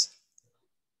house.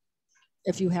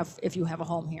 If you have a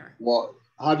home here, Well,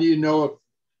 how do you know if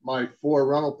my 4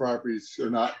 rental properties are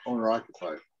not owner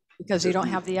occupied? because you don't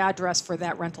have the address for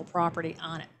that rental property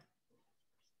on it.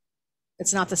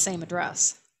 It's not the same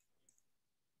address.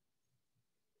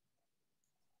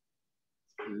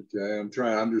 Okay, I'm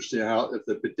trying to understand how, if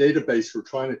the database, we're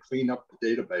trying to clean up the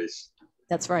database.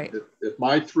 That's right. If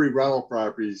my 3 rental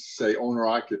properties say owner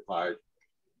occupied,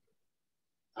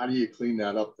 how do you clean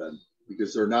that up then?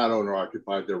 Because they're not owner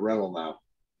occupied, they're rental now.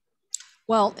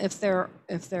 Well, if they're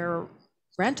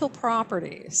rental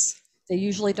properties, they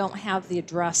usually don't have the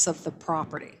address of the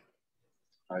property.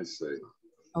 I see.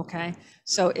 Okay,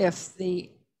 so if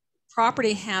the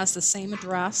property has the same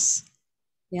address,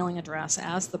 mailing address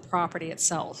as the property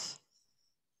itself,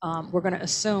 we're going to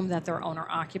assume that they're owner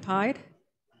occupied,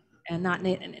 and not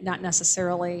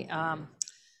necessarily,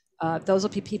 those will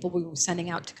be people we were sending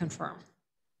out to confirm.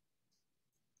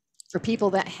 For people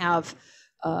that have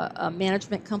a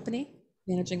management company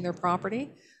managing their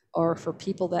property, or for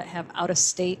people that have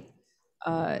out-of-state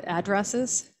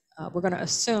addresses, we're going to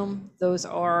assume those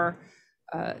are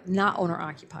not owner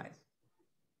occupied.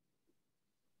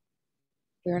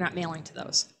 They're not mailing to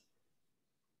those.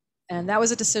 And that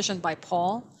was a decision by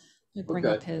Paul. Let me bring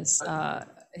up Okay. his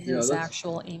that's-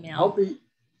 actual email.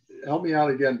 Help me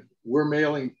out again. We're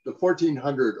mailing the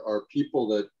 1,400 are people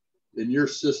that in your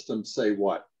system say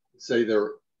what? Say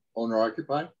they're owner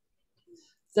occupied?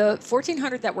 The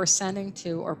 1,400 that we're sending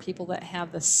to are people that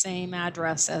have the same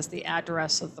address as the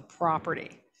address of the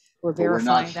property. We're But we're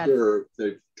verifying not that. sure if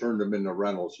they've turned them into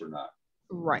rentals or not.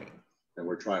 Right. And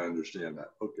we're trying to understand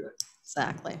that. Okay.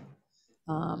 Exactly.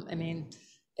 I mean,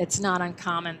 it's not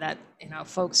uncommon that, you know,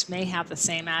 folks may have the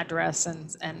same address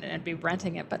and be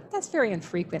renting it, but that's very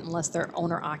infrequent unless they're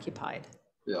owner occupied.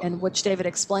 Yeah. And which David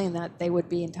explained that they would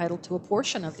be entitled to a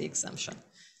portion of the exemption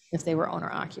if they were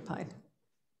owner occupied.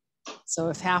 So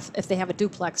if they have a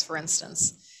duplex, for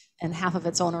instance, and half of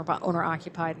it's owner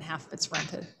occupied and half of it's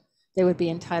rented, they would be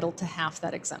entitled to half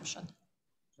that exemption.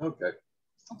 Okay.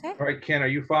 Okay. All right, Ken, are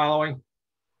you following?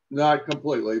 Not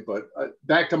completely, but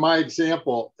back to my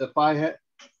example,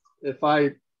 if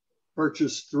I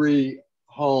purchased 3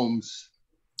 homes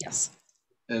Yes.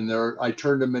 and I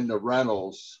turned them into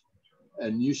rentals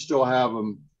and you still have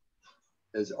them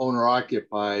as owner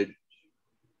occupied,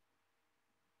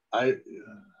 I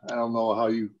don't know how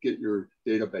you get your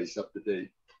database up to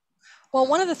date. Well,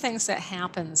 one of the things that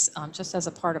happens, just as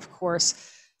a part of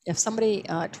course, if somebody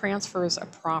transfers a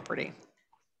property,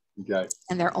 Okay.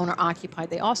 and they're owner occupied,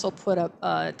 they also put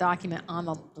a document on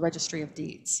the registry of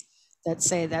deeds that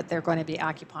say that they're going to be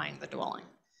occupying the dwelling.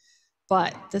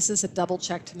 But this is a double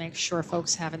check to make sure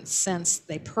folks haven't, since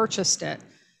they purchased it,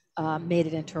 made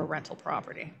it into a rental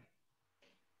property.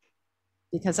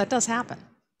 Because that does happen.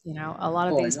 You know, a lot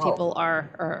of these people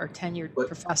are tenured But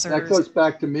professors. that goes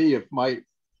back to me. If my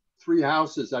 3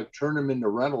 houses, I've turned them into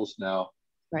rentals now.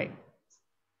 Right.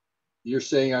 You're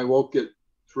saying I won't get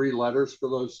 3 letters for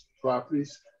those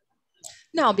properties?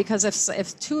 No, because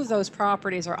if 2 of those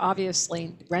properties are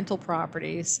obviously rental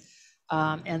properties,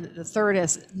 and the third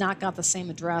has not got the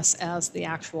same address as the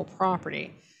actual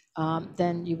property,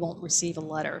 then you won't receive a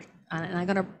letter. And I'm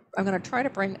gonna try to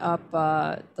bring up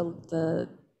the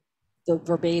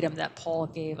verbatim that Paul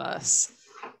gave us.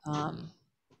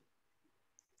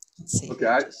 Let's see.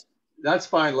 Okay, that's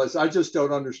fine, Liz. I just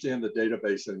don't understand the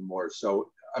database anymore.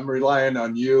 So I'm relying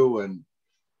on you and,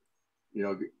 you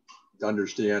know, to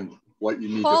understand what you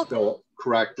need to fill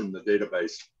correct in the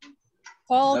database.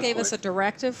 Paul gave us a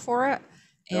directive for it,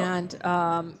 Yeah.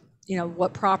 and you know,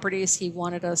 what properties he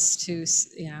wanted us to,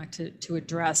 you know, to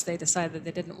address. They decided that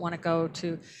they didn't want to go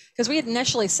to, because we had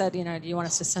initially said, you know, do you want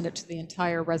us to send it to the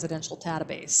entire residential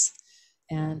database?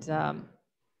 And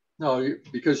no,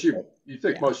 because you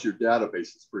think most of your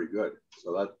database is pretty good,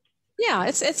 so that. Yeah,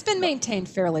 it's been maintained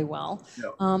fairly well,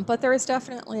 Yeah. But there is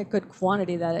definitely a good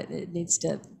quantity that it needs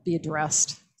to be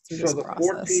addressed through this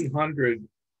process. So the 1,400,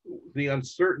 the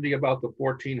uncertainty about the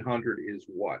 1,400 is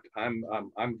what?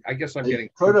 I guess I'm getting.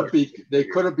 They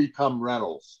could have become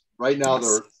rentals. Right now, Yes.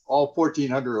 they're all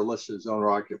 1,400 are listed as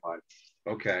owner occupied.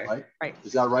 Okay. Right.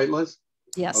 Is that right, Liz?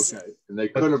 Yes. Okay. And they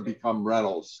could have become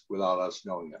rentals without us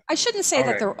knowing it. I shouldn't say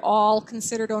that they're all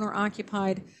considered owner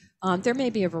occupied. There may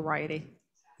be a variety,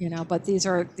 you know, but these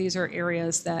are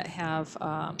areas that have,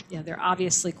 you know, they're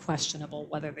obviously questionable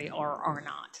whether they are or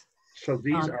not. So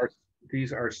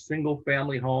these are single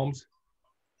family homes?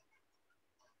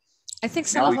 I think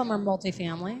some of them are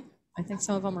multifamily. I think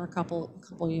some of them are a couple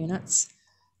units.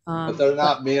 But they're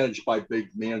not managed by big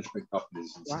management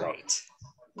companies and stuff. Right.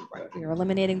 Right. We are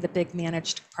eliminating the big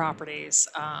managed properties.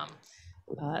 A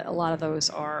lot of those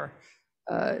are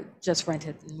just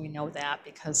rented, and we know that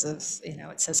because of, you know,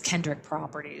 it says Kendrick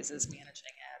Properties is managing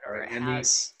it, or it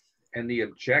has. And the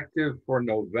objective for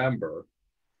November,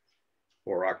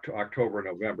 or October,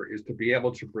 November, is to be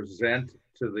able to present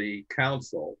to the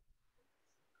council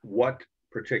what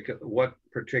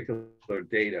particular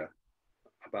data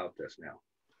about this now.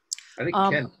 I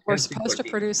think we're supposed to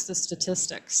produce the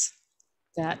statistics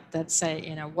that say,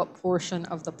 you know, what portion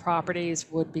of the properties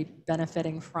would be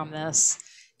benefiting from this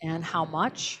and how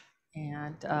much,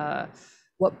 and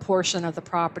what portion of the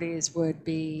properties would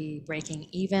be breaking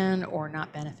even or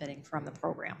not benefiting from the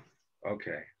program.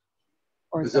 Okay.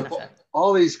 Or if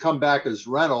all these come back as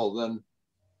rental, then,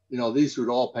 you know, these would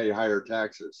all pay higher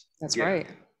taxes. That's right.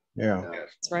 Yeah.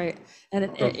 That's right.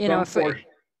 And you know,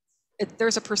 if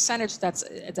there's a percentage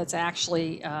that's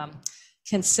actually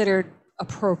considered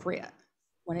appropriate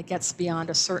when it gets beyond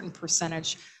a certain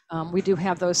percentage. We do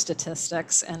have those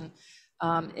statistics, and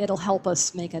it'll help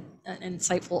us make an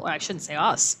insightful, I shouldn't say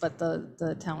us, but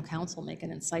the town council make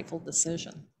an insightful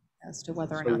decision as to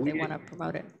whether or not they want to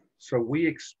promote it. So we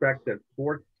expect that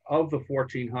of the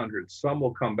 1,400, some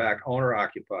will come back owner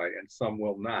occupied and some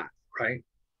will not, right?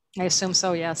 I assume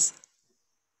so, yes.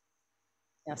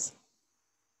 Yes.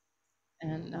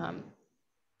 And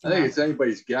I think it's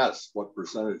anybody's guess what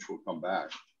percentage will come back.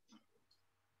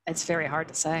 it's very hard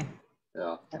to say.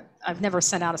 Yeah. I've never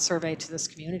sent out a survey to this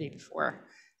community before,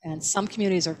 and some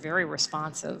communities are very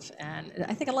responsive, and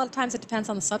I think a lot of times it depends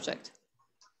on the subject.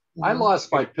 I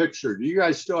lost my picture. Do you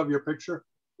guys still have your picture?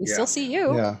 We Yeah. still see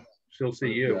you. Yeah, Still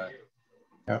see you. Okay.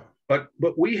 yeah. But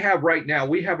we have right now,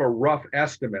 we have a rough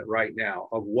estimate right now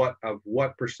of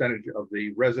what percentage of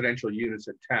the residential units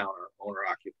in town are owner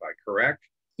occupied, correct?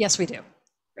 Yes, we do.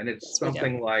 And it's Yes, we do.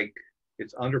 something like,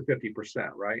 it's under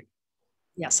 50%, right?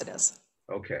 Yes, it is.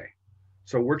 Okay.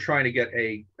 So we're trying to get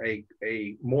a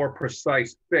more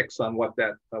precise fix on what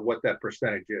that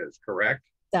percentage is, correct?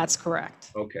 That's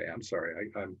correct. Okay, I'm sorry.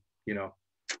 I'm,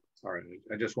 all right.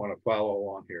 I just want to follow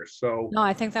along here. So, No,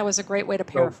 I think that was a great way to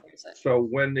paraphrase it. so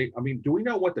when do we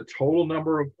know what the total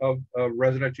number of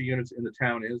residential units in the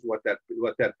town is? What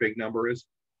that big number is?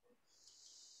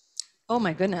 Oh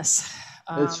my goodness.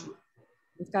 It's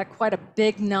We've got quite a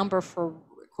big number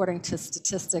according to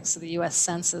statistics of the US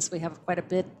Census, we have quite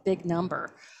a big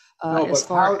number No, as but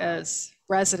far how- as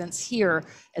residents here.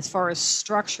 As far as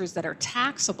structures that are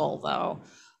taxable though,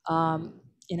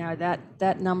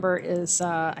 that number is,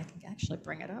 I can actually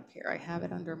bring it up here. I have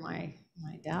it under my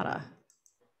data.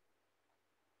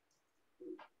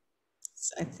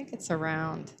 So I think it's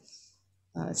around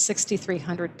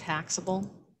 6,300 taxable.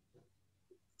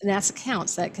 And that's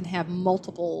accounts that can have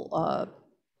multiple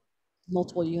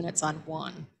units on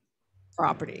one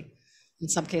property. In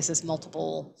some cases,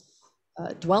 multiple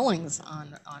dwellings on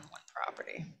one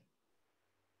property.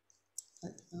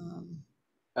 But,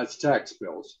 that's tax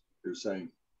bills, you're saying.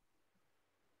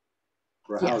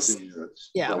 For Yes. housing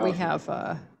units. yeah, For we housing.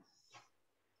 have,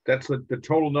 That's the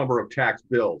total number of tax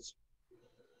bills.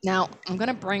 now I'm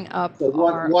gonna bring up So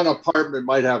our, one apartment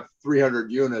might have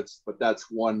 300 units, but that's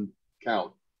one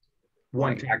count.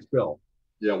 One Right. tax bill.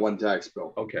 Yeah, one tax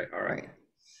bill. Okay, all right. right.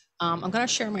 I'm gonna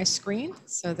share my screen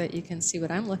so that you can see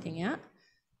what I'm looking at.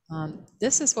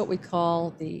 This is what we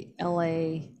call the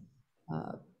LA3.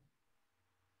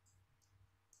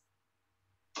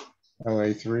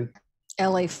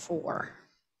 LA4.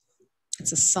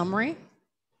 It's a summary.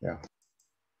 Yeah.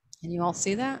 Can you all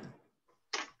see that?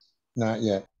 Not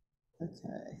yet.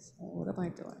 Okay, so what am I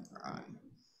doing wrong?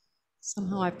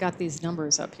 Somehow I've got these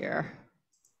numbers up here.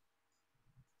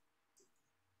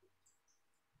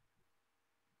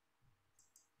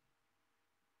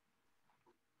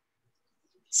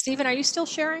 Stephen, are you still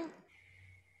sharing?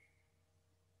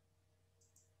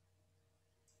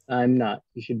 I'm not.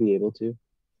 You should be able to.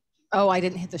 Oh, I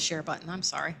didn't hit the share button. I'm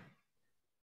sorry.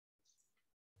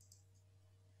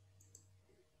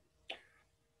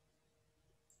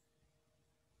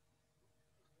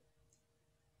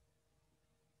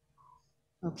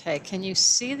 Okay, can you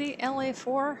see the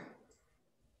LA4?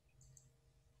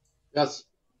 Yes.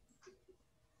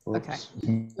 Okay. Oops.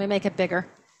 Let me make it bigger.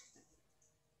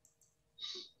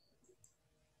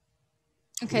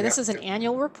 Okay, this is an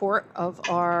annual report of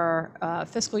our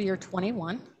fiscal year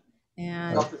 21.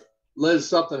 And, Liz,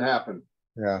 something happened.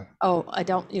 Yeah, oh, you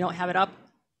don't have it up?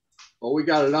 Well, we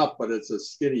got it up, but it's a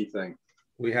skinny thing.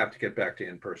 We have to get back to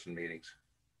in-person meetings.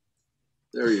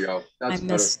 There you go. That's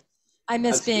better. I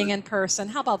miss That's being good. in person.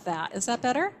 How about that? Is that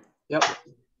better? Yep.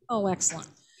 Oh, excellent.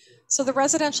 So the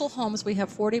residential homes, we have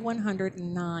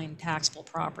 4,109 taxable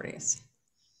properties.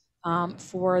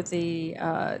 For the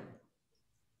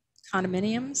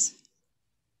condominiums,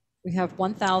 we have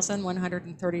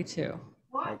 1,132.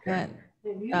 Okay. And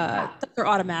they're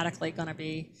automatically going to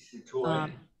be, a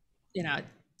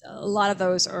lot of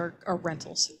those are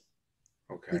rentals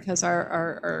Okay. because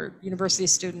our university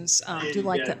students do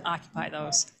like to occupy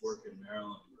those.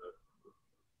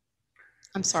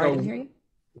 I'm sorry, I didn't hear you.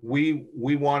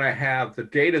 We want to have the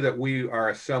data that we are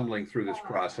assembling through this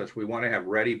process. We want to have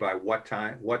ready by what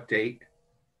time, what date?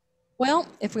 Well,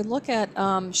 if we look at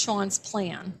Sean's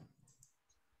plan,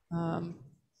 I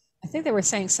think they were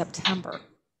saying September.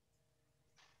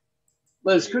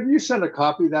 Liz, could you send a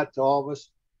copy of that to all of us?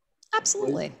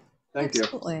 Absolutely. Thank you.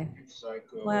 Absolutely.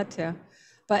 Glad to.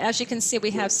 But as you can see,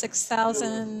 we have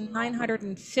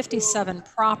 6,957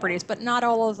 properties, but not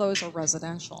all of those are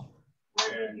residential.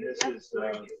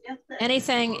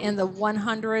 Anything in the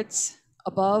 100s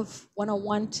above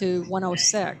 101 to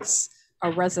 106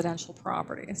 are residential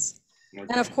properties. Okay.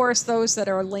 And of course, those that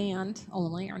are land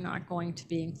only are not going to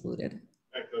be included.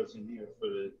 That goes in here for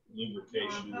the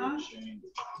lubrication and exchange.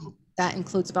 That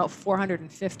includes about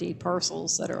 450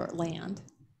 parcels that are land.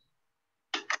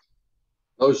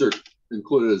 Those are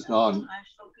included as non.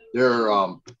 They're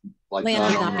like Land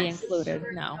would not be non-owners. included,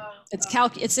 no.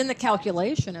 It's in the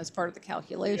calculation as part of the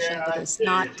calculation, Yeah, but I'd it's say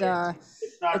not, it's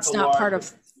it's the not part of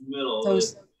largest middle.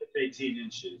 those. It's 18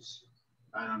 inches.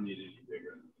 I don't need any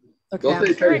bigger. Okay, Don't I'm they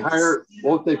pay curious. higher?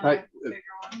 Won't they pay?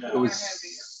 If it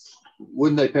was,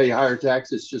 wouldn't they pay higher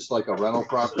taxes just like a rental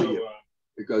property if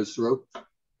it goes through?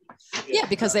 Yeah,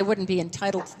 because they wouldn't be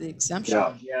entitled to the exemption.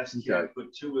 Yeah. Yes, you Okay. can't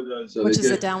put two of those. So Which they is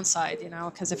the get- downside, you know,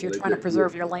 because if you're they trying to get-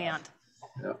 preserve your land,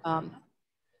 Yeah.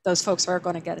 those folks are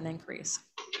going to get an increase.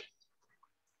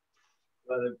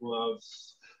 Leather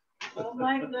gloves. Oh,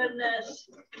 my goodness.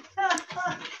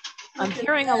 I'm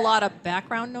hearing a lot of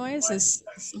background noise. Has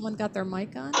someone got their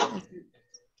mic on?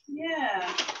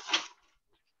 Yeah.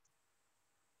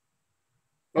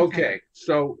 Okay,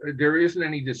 so there isn't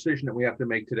any decision that we have to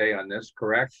make today on this,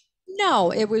 correct?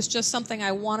 No, it was just something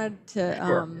I wanted to,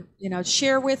 Sure. you know,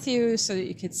 share with you so that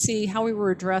you could see how we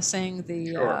were addressing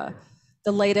Sure.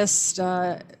 the latest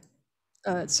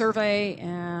survey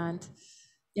and,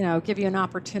 you know, give you an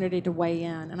opportunity to weigh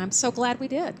in. And I'm so glad we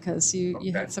did because you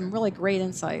Okay. had some really great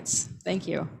insights. Thank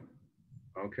you.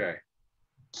 Okay,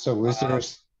 So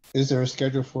is there a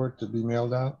schedule for it to be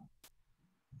mailed out?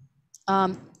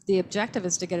 The objective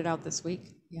is to get it out this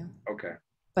week. Yeah. okay.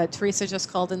 But Teresa just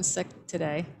called in sick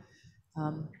today.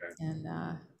 And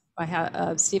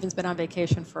Stephen's been on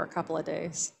vacation for a couple of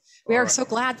days. We All are right. so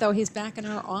glad, though, he's back in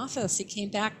our office. He came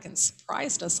back and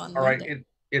surprised us on All right, Monday.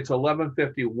 it's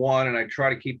 11:51 and I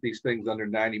try to keep these things under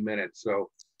 90 minutes.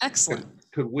 So Excellent.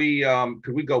 could we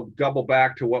go double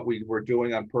back to what we were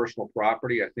doing on personal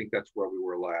property? I think that's where we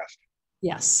were last.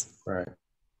 Yes. Right.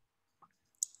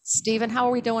 Stephen, how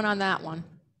are we doing on that one?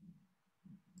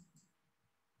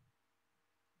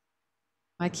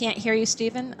 I can't hear you,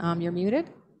 Stephen. You're muted.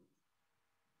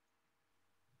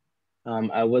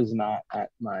 I was not at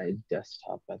my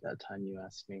desktop at that time you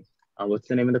asked me. What's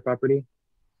the name of the property?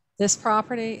 This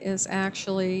property is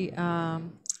actually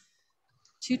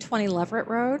 220 Leverett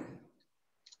Road.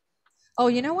 Oh,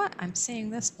 you know what? I'm seeing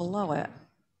this below it.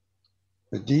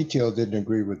 The detail didn't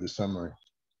agree with the summary.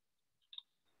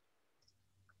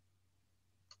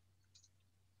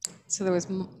 So there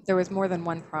was more than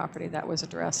one property that was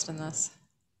addressed in this.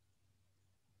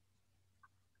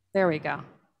 There we go.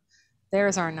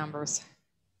 There's our numbers.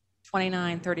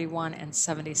 29, 31, and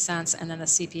 70 cents, and then the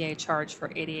CPA charge for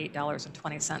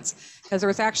 $88.20. Because there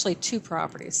was actually two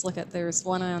properties. Look at, there's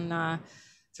one on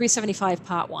 375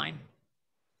 Potwine.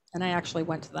 And I actually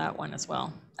went to that one as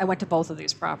well. I went to both of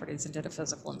these properties and did a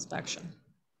physical inspection.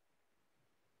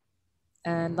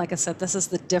 And like I said, this is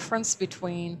the difference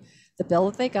between the bill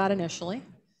that they got initially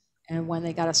and when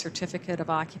they got a certificate of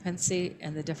occupancy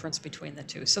and the difference between the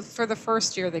two. So for the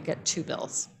first year, they get two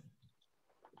bills.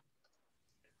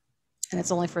 And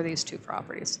it's only for these two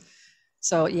properties.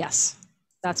 So yes,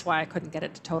 that's why I couldn't get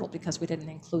it to total, because we didn't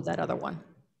include that other one.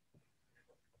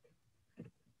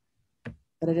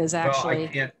 But it is actually.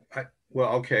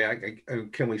 Okay.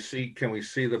 Can we see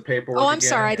the paperwork? Oh, I'm again?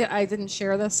 sorry. I didn't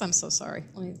share this. I'm so sorry.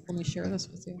 Let me share this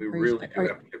with you. We really do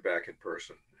have to get back in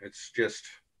person. It's just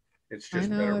I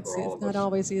know better it's for all of not us.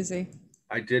 always easy.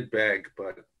 I did beg,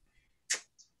 but.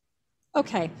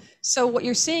 Okay, so what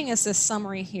you're seeing is this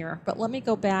summary here, but let me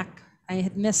go back. I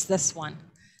had missed this one.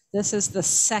 This is the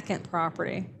second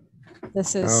property.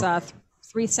 This is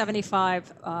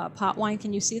 375 Potwine.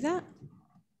 Can you see that?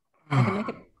 I can make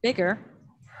it bigger.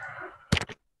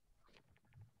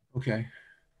 Okay.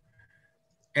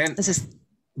 And This is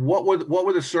what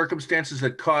were the circumstances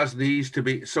that caused these to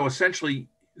be? So essentially,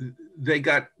 they're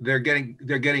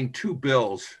getting two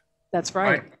bills. that's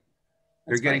right.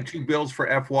 They're getting two bills for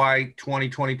FY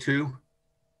 2022.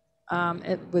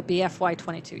 It would be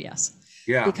FY22, yes.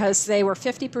 Yeah. Because they were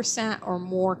 50% or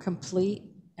more complete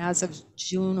as of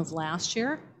June of last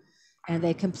year, and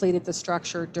they completed the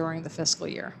structure during the fiscal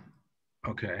year.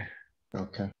 Okay.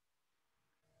 Okay.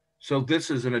 So this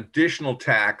is an additional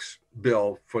tax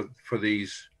bill for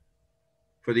these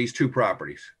two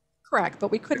properties. Correct,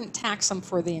 but we couldn't tax them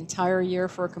for the entire year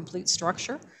for a complete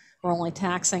structure. We're only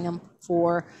taxing them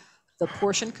for the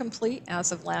portion complete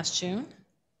as of last June.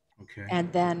 Okay.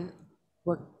 And then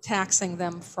we're taxing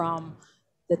them from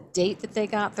the date that they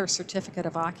got their certificate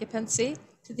of occupancy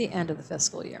to the end of the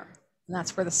fiscal year. And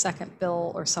that's where the second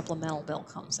bill or supplemental bill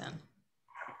comes in.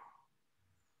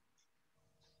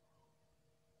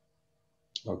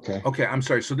 Okay. Okay, I'm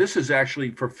sorry. So this is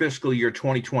actually for fiscal year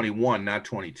 2021, not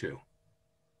 22.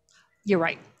 You're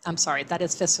right. I'm sorry. That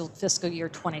is fiscal year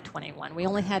 2021. We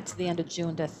only had to the end of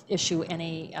June to issue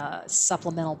any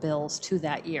supplemental bills to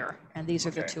that year. And these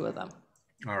are the two of them.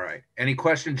 All right. Any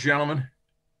questions, gentlemen?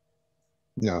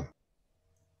 No.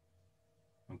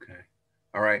 Okay.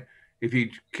 All right. If you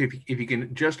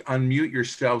can just unmute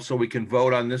yourself so we can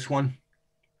vote on this one.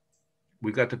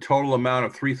 We've got the total amount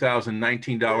of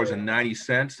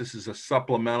 $3,019.90. This is a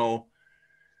supplemental.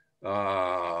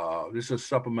 This is a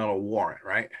supplemental warrant,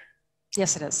 right?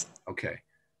 Yes, it is. Okay.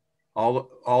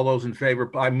 All those in favor,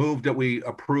 I move that we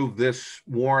approve this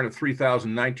warrant of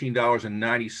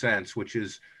 $3,019.90, which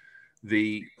is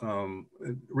the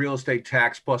real estate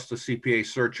tax plus the CPA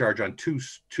surcharge on two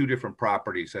different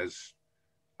properties, as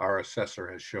our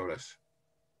assessor has showed us.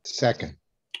 Second.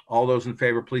 All those in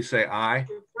favor, please say aye.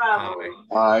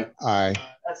 Aye. Aye.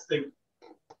 That's the.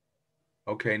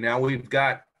 Okay, now we've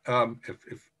got,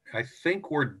 if I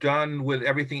think we're done with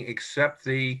everything except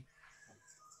the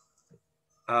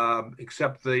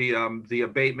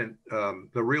abatement, the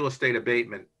real estate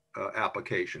abatement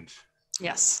applications.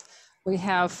 Yes, we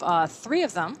have 3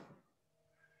 of them.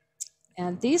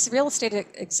 And these real estate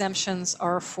exemptions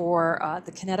are for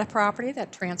the Canetta property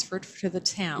that transferred to the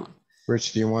town.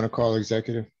 Rich, do you want to call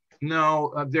executive?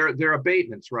 No, they're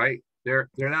abatements, right? They're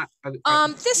not.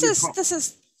 This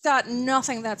is got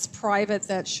nothing that's private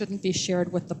that shouldn't be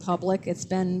shared with the public. It's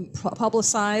been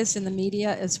publicized in the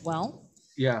media as well.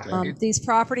 Yeah. These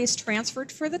properties transferred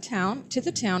to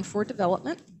the town for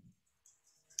development.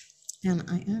 And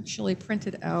I actually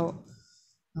printed out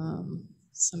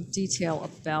some detail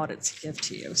about it to give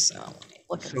to you. So let me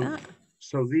look at that.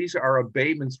 So these are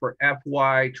abatements for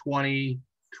FY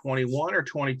 2021 or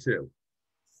 22?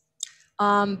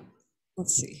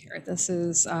 Let's see here. This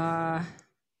is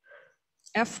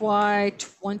FY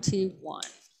 21.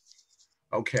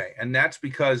 Okay, and that's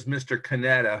because Mr.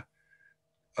 Canetta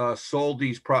sold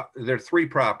these there are 3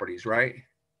 properties, right?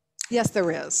 Yes,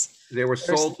 there is. They were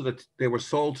sold to the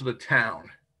town.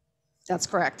 That's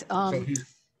correct. So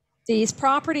These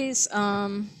properties,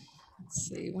 let's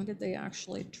see, when did they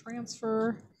actually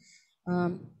transfer?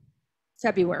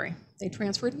 February. They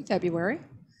transferred in February.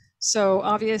 So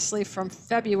obviously from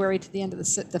February to the end of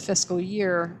the fiscal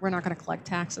year, we're not going to collect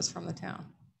taxes from the town.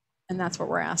 And that's what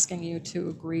we're asking you to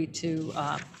agree to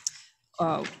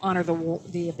honor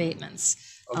the abatements.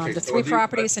 Okay, The so 3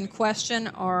 properties in question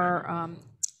are,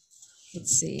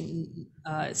 let's see,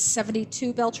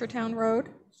 72 Belchertown Road,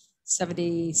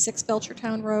 76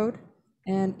 Belchertown Road,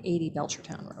 and 80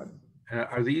 Belchertown Road.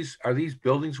 are these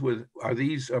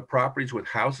properties with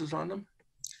houses on them?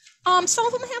 Some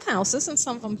of them have houses and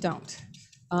some of them don't.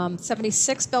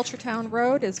 76 Belchertown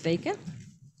Road is vacant.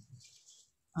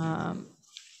 But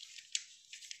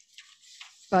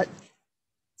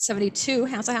 72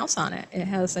 has a house on it. It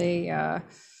has a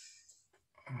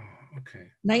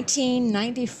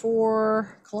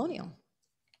 1994 Colonial.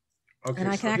 Okay,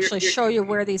 And I so can actually show you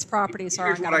where these properties are.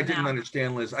 Here's what I didn't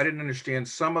understand, Liz. I didn't understand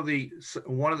some of the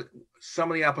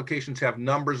applications have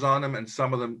numbers on them, and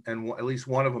some of them, and at least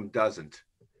one of them doesn't.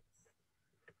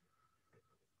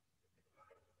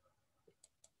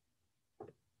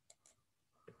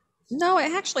 No,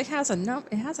 it actually has a number.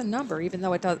 It has a number, even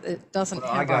though it doesn't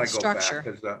have a structure.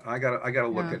 I gotta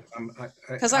look at.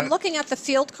 Because I'm looking at the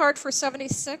field card for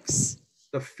 76.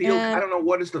 The field. I don't know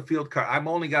what is the field card. I've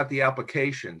only got the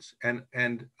applications,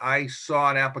 and I saw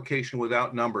an application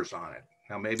without numbers on it.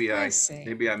 Now maybe I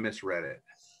misread it.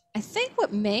 I think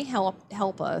what may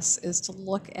help us is to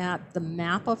look at the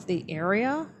map of the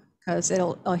area, because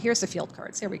here's the field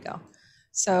cards. Here we go.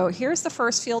 So here's the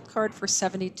first field card for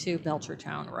 72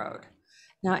 Belchertown Road.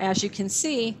 Now, as you can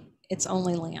see, it's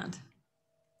only land.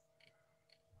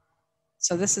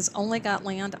 So this has only got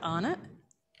land on it,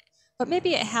 but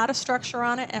maybe it had a structure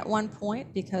on it at one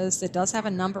point because it does have a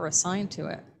number assigned to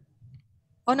it.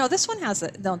 Oh no, this one has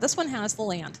it. No, this one has the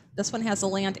land. This one has the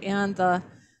land and the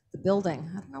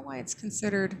building. I don't know why it's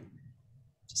considered, it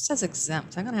just says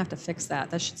exempt. I'm gonna have to fix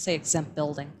that. That should say exempt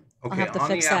building. Okay, I'll have to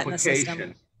fix that in the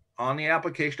system. On the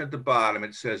application at the bottom,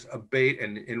 it says abate,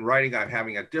 and in writing, I'm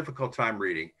having a difficult time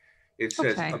reading. It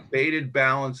says abated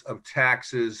balance of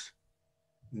taxes.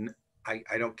 I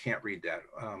can't read that.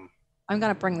 I'm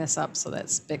going to bring this up so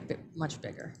that's big, much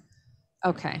bigger.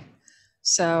 Okay,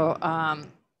 so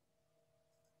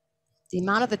the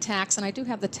amount of the tax, and I do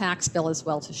have the tax bill as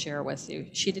well to share with you.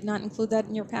 She did not include that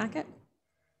in your packet?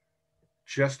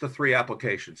 Just the 3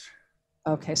 applications.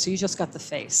 Okay, so you just got the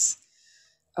face.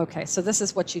 Okay, so this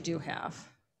is what you do have.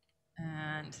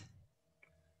 And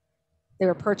they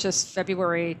were purchased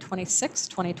February 26,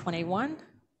 2021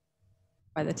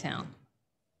 by the town.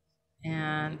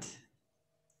 And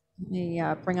let me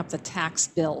bring up the tax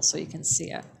bill so you can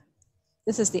see it.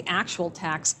 This is the actual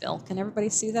tax bill. Can everybody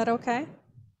see that okay?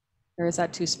 Or is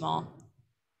that too small?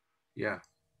 Yeah.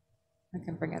 I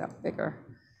can bring it up bigger.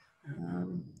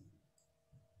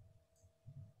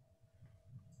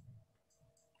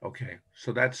 Okay,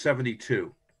 so that's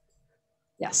 72.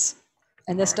 Yes.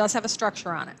 And this All right. does have a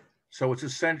structure on it. So it's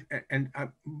essential. And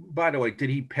by the way, did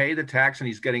he pay the tax and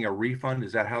he's getting a refund?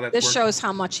 Is that how that This works? shows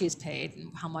how much he's paid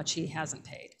and how much he hasn't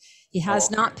paid. He has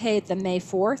okay. not paid the May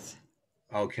 4th.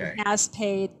 Okay. He has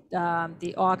paid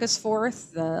the August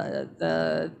 4th,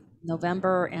 the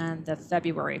November, and the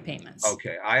February payments.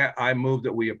 Okay, I move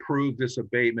that we approve this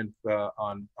abatement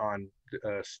on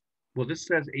well, this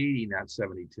says 80, not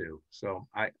 72. So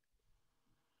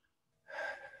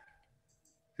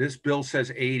this bill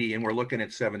says 80 and we're looking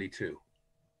at 72.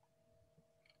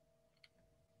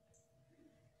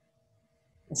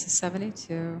 This is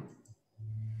 72.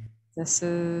 This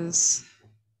is,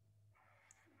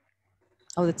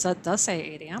 oh, it does say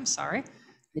 80. I'm sorry.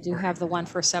 You do have the one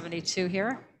for 72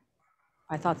 here.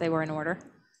 I thought they were in order.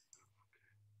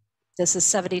 This is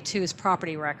 72's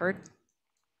property record.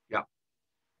 Yep.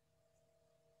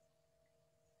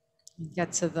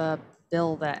 Get to the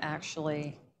bill that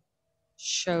actually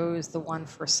shows the one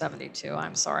for 72.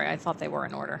 I'm sorry, I thought they were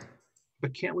in order.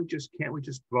 But can't we just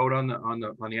vote on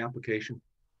the application?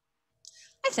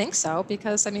 I think so,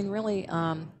 because I mean, really,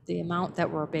 the amount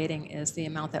that we're abating is the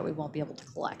amount that we won't be able to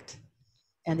collect.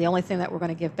 And the only thing that we're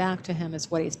going to give back to him is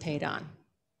what he's paid on.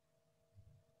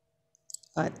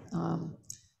 But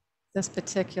this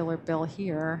particular bill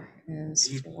here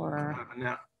is for,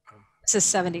 this is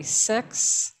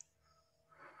 76.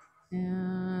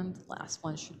 And the last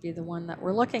one should be the one that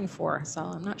we're looking for. So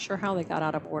I'm not sure how they got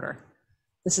out of order.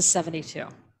 This is 72.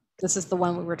 This is the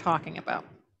one we were talking about.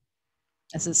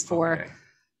 This is for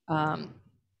the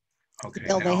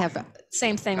bill they have.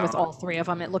 Same thing with all three of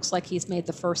them. It looks like he's made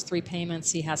the first three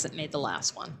payments. He hasn't made the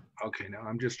last one. Okay, now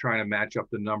I'm just trying to match up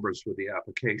the numbers with the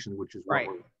application, which is right.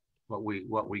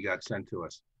 what we got sent to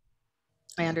us.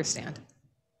 I understand.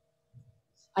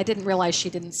 I didn't realize she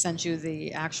didn't send you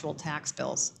the actual tax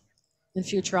bills. In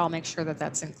future, I'll make sure that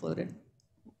that's included.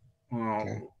 Well,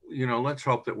 okay. You know, let's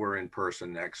hope that we're in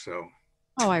person next. So.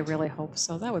 Oh, I really hope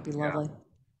so. That would be lovely.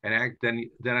 And then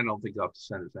I don't think you'll have to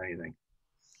send us anything.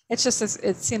 It's just,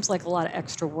 it seems like a lot of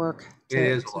extra work. It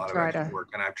is a lot of extra work.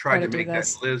 And I've tried to make that,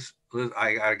 Liz,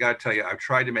 I got to tell you, I've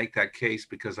tried to make that case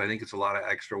because I think it's a lot of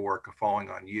extra work falling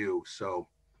on you. So.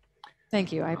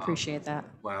 Thank you. I appreciate that.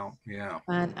 Well, yeah.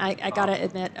 And I got to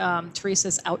admit,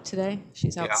 Teresa's out today.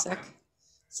 She's out sick.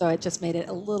 So it just made it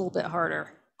a little bit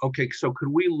harder. Okay, so could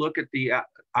we look at the,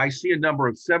 I see a number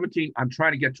of 17, I'm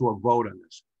trying to get to a vote on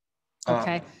this.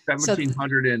 Okay.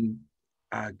 1,700 and,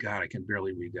 God, I can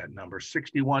barely read that number.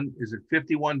 61, is it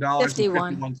 $51?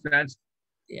 51 cents?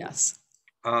 Yes.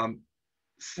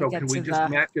 So can we just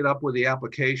match it up with the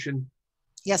application?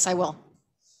 Yes, I will.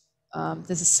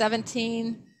 This is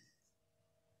 17.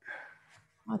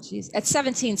 Oh, geez. At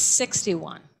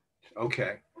 1761.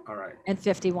 Okay. All right. And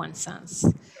 51 cents.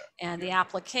 And the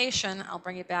application, I'll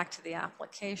bring you back to the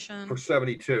application. For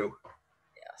 72.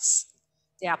 Yes.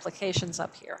 The application's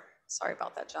up here. Sorry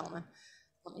about that, gentlemen.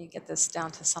 Let me get this down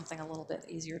to something a little bit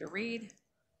easier to read.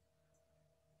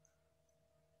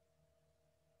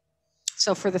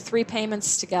 So for the three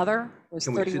payments together was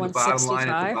 $31.65. Can we see the bottom line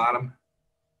at the bottom?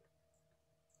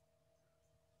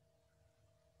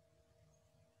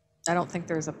 I don't think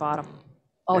there's a bottom.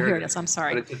 Oh, here it is. I'm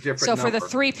sorry. But it's a different so number. For the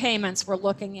three payments, we're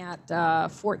looking at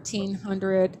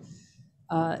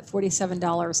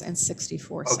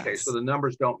 $1,447.64. Okay, so the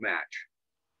numbers don't match.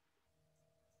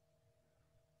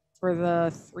 For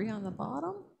the three on the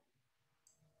bottom?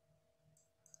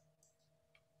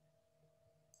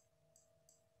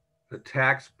 The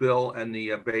tax bill and the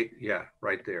abate, yeah,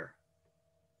 right there.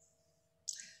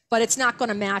 But it's not going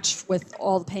to match with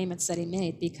all the payments that he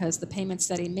made, because the payments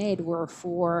that he made were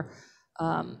for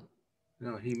no,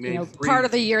 he made part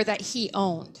of the year that he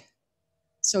owned.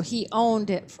 So he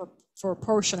owned it for a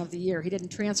portion of the year. He didn't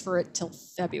transfer it till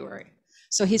February.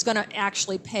 So he's going to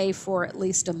actually pay for at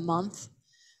least a month.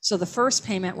 So the first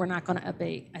payment, we're not going to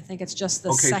abate. I think it's just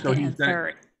the second and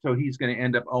third. So he's going to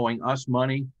end up owing us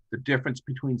money. The difference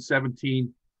between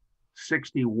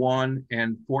 1761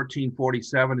 and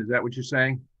 1447. Is that what you're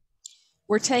saying?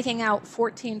 We're taking out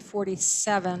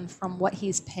 1447 from what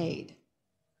he's paid.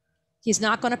 He's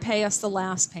not going to pay us the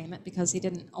last payment because he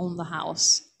didn't own the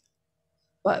house,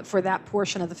 but for that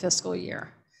portion of the fiscal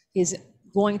year. He's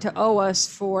going to owe us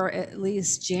for at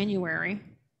least January,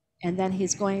 and then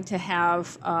he's going to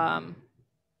have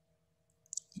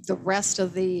the rest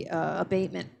of the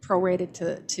abatement prorated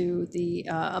to the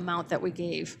amount that we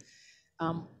gave.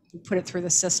 We put it through the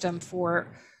system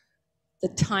for the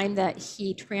time that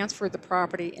he transferred the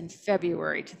property in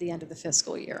February to the end of the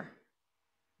fiscal year.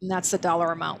 And that's the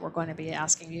dollar amount we're going to be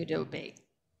asking you to abate.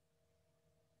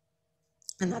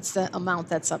 And that's the amount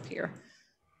that's up here.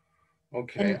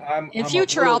 Okay, And in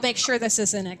future, I'll make sure this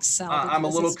is in Excel. I'm a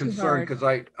because little it's too concerned hard. because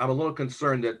I'm a little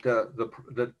concerned that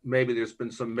that maybe there's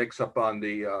been some mix up on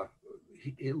the.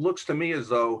 It looks to me as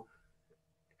though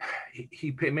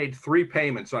he made 3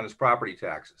 payments on his property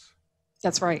taxes.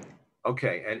 That's right.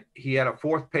 Okay, and he had a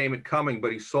 4th payment coming,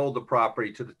 but he sold the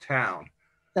property to the town.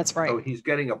 That's right. So he's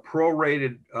getting a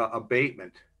prorated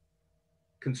abatement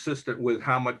consistent with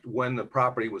how much, when the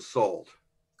property was sold.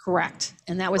 Correct.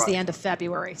 And that was the Right. end of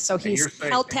February. So you're he's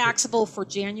saying- held taxable for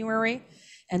January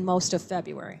and most of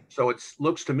February. So it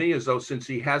looks to me as though since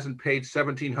he hasn't paid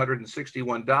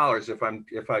 $1,761, if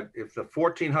the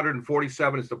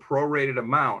 $1,447 is the prorated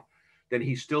amount, then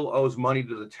he still owes money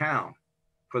to the town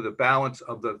for the balance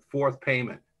of the 4th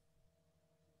payment.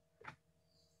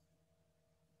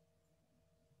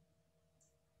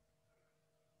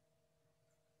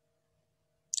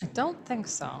 I don't think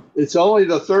so. It's only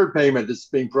the 3rd payment that's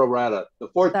being pro rata. The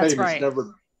 4th That's payment's right.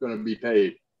 never going to be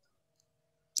paid.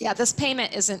 Yeah, this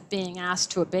payment isn't being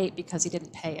asked to abate because he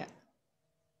didn't pay it.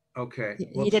 Okay.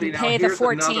 He didn't pay the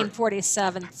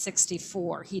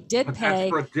 1447.64. He did But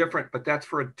pay. that's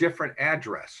for a different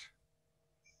address.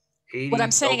 What I'm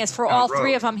saying is for Oaktown all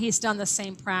 3 Road. of them, he's done the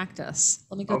same practice.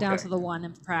 Let me go down Okay. to the one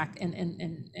in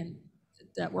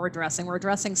that we're addressing. We're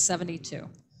addressing 72.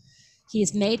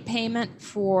 He's made payment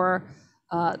for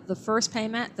the 1st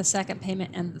payment, the 2nd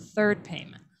payment, and the 3rd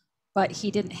payment, but he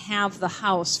didn't have the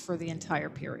house for the entire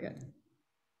period.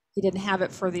 He didn't have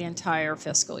it for the entire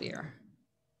fiscal year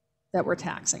that we're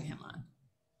taxing him on.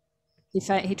 He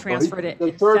transferred it The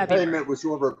in 3rd February. payment was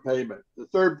overpayment. The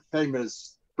 3rd payment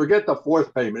is, forget the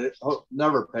 4th payment.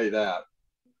 Never pay that.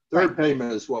 3rd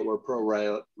payment is what we're pro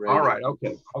rata. All right.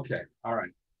 Okay. All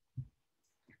right.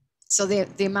 So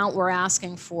the amount we're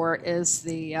asking for is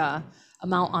the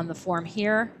amount on the form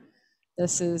here.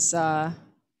 This is, let's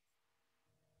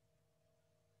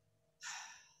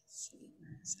see,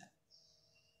 where is it?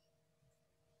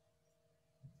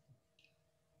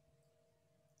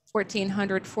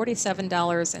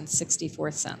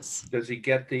 $1,447.64. Does he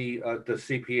get the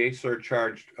CPA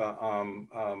surcharge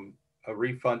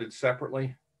refunded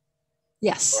separately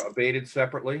Yes. or abated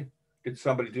separately? Did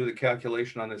somebody do the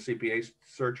calculation on the CPA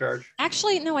surcharge?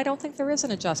 Actually, no, I don't think there is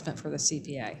an adjustment for the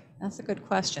CPA. That's a good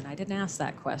question. I didn't ask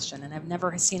that question, and I've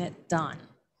never seen it done.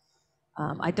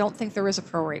 I don't think there is a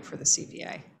prorate for the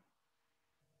CPA.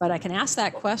 But I can ask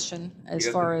that question as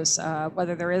far as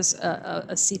whether there is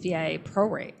a CPA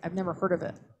prorate. I've never heard of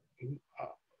it.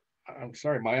 I'm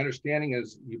sorry, my understanding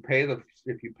is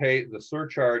if you pay the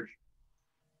surcharge.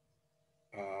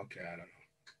 Okay,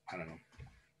 I don't know.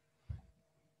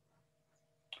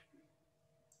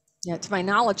 Yeah, to my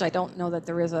knowledge, I don't know that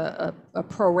there is a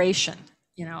proration.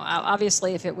 You know,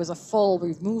 obviously, if it was a full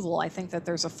removal, I think that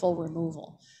there's a full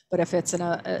removal. But if it's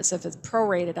if it's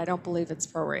prorated, I don't believe it's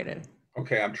prorated.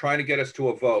 Okay, I'm trying to get us to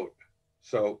a vote.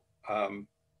 So.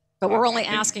 But we're only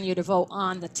asking you to vote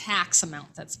on the tax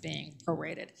amount that's being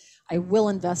prorated. I will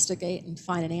investigate and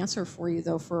find an answer for you,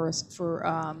 though, for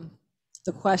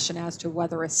the question as to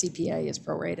whether a CPA is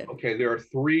prorated. Okay, there are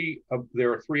three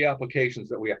applications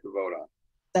that we have to vote on.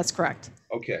 That's correct.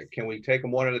 Okay, can we take them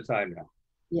one at a time now?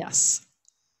 Yes.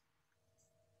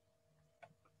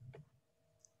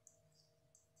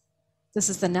 This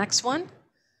is the next one.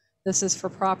 This is for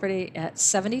property at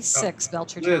 76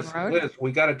 Belchertown Road. Liz,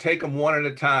 we got to take them one at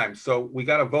a time. So we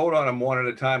got to vote on them one at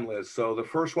a time, Liz. So the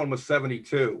first one was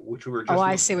 72, which we were just. Oh,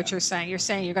 I see what you're saying. You're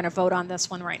saying you're going to vote on this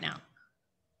one right now.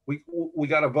 We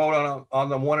got to vote on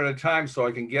them one at a time so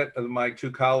I can get my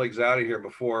 2 colleagues out of here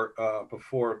before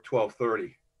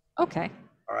 12:30. Okay.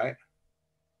 All right.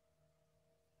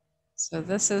 So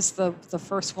this is the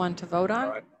first one to vote on.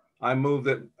 All right. I move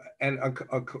that, and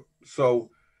so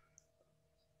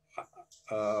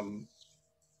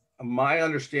my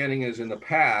understanding is in the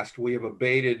past, we have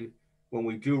abated, when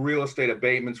we do real estate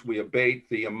abatements, we abate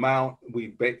the amount, we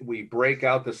break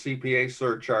out the CPA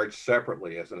surcharge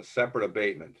separately as a separate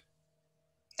abatement.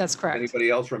 That's correct. Anybody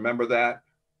else remember that?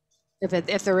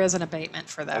 If there is an abatement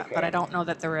for that, Okay. but I don't know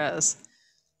that there is.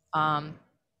 Okay.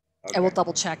 I will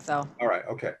double check though. All right,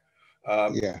 okay.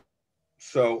 Yeah,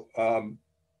 So,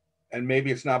 and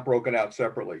maybe it's not broken out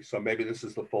separately, so maybe this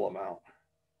is the full amount.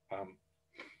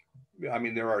 I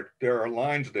mean, there are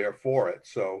lines there for it,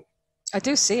 so. I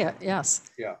do see it,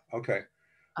 yes. Yeah, okay.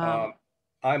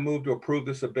 I move to approve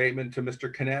this abatement to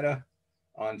Mr. Canetta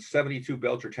on 72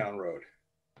 Belchertown Road.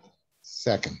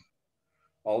 second.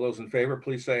 All those in favor,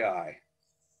 please say aye.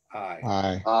 Aye.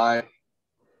 Aye. Aye.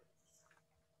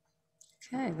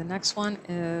 Okay, the next one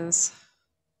is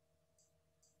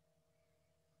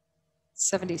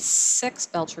 76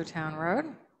 Belchertown Road.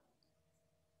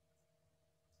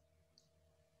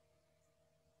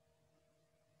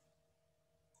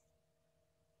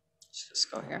 Let's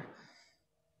just go here.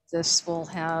 This will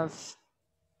have,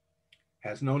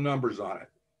 Has no numbers on it.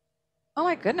 oh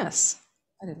my goodness.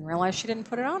 I didn't realize she didn't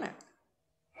put it on it.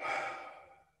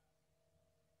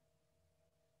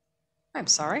 I'm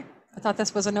sorry. I thought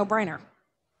this was a no-brainer.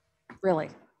 Really?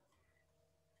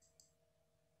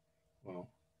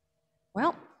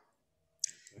 Well,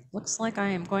 looks like I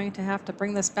am going to have to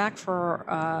bring this back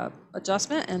for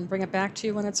adjustment and bring it back to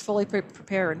you when it's fully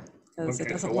prepared, because it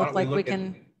Okay, doesn't so why look don't we like we look at-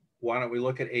 can. Why don't we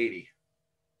look at 80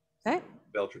 Okay.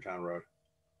 Belchertown Road?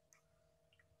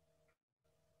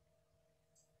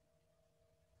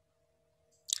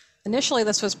 Initially,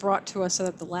 this was brought to us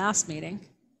at the last meeting,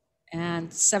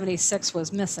 and 76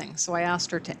 was missing, so I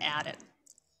asked her to add it.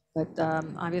 But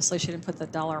obviously, she didn't put the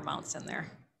dollar amounts in there.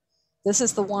 This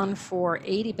is the one for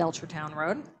 80 Belchertown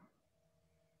Road.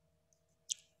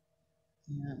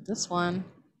 And this one,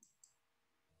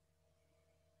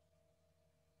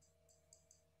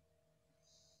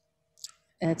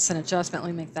 it's an adjustment.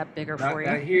 Let me make that bigger for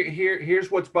you. Here's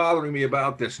what's bothering me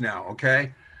about this now,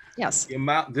 okay? Yes. The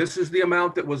amount, this is the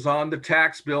amount that was on the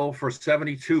tax bill for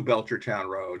 72 Belchertown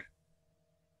Road.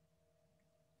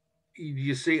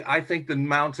 You see, I think the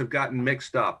amounts have gotten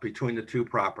mixed up between the two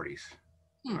properties.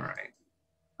 All right.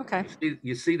 Okay.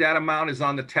 You see that amount is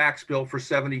on the tax bill for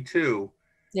 72,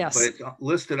 Yes. but it's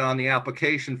listed on the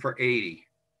application for 80.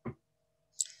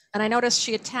 And I noticed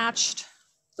she attached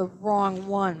the wrong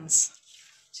ones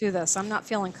to this. I'm not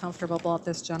feeling comfortable about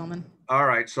this, gentlemen. All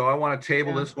right, so I want to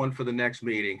table Yeah. this one for the next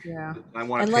meeting. Yeah. I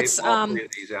want And to let's, table all three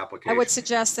of these I applications. would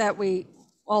suggest that we,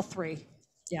 all three,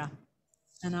 yeah.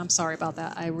 And I'm sorry about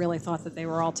that. I really thought that they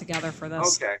were all together for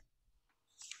this. Okay.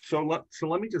 So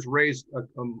let me just raise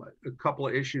a couple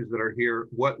of issues that are here.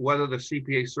 Whether the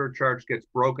CPA surcharge gets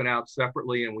broken out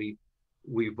separately and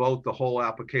we vote the whole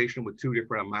application with two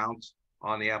different amounts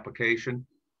on the application.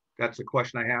 That's a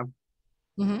question I have.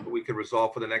 Mm-hmm. We could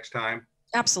resolve for the next time.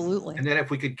 Absolutely. And then if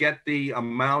we could get the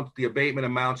abatement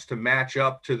amounts to match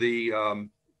up to the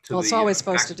Well, it's always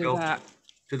supposed to do bill, that.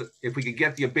 if we could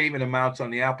get the abatement amounts on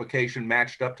the application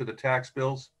matched up to the tax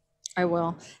bills. I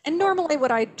will. And normally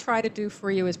what I try to do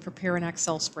for you is prepare an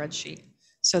Excel spreadsheet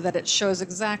so that it shows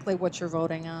exactly what you're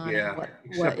voting on. Yeah, And what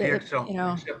except the Excel, you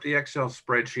know, except the Excel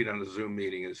spreadsheet on the Zoom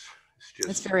meeting is just.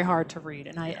 it's very hard to read.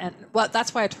 And well,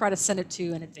 that's why I try to send it to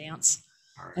you in advance.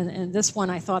 Right. And this one,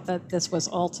 I thought that this was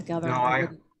all together. No,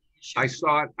 I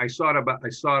saw it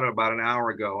about an hour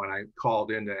ago, and I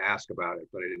called in to ask about it,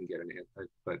 but I didn't get an answer.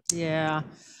 But yeah,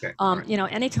 okay, you know,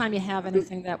 anytime you have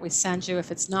anything that we send you,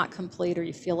 if it's not complete or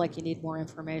you feel like you need more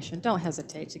information, don't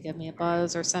hesitate to give me a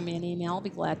buzz or send me an email. I'll be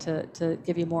glad to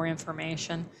give you more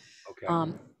information.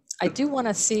 Okay. I do want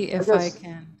to see if I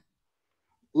can.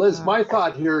 Liz, my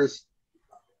thought here is,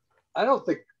 I don't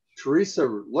think Teresa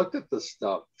looked at this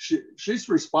stuff. She's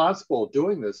responsible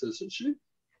doing this, isn't she?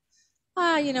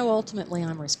 You know, ultimately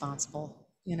I'm responsible,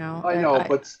 you know. I know,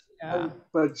 yeah.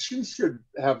 but she should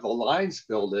have the lines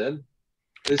filled in.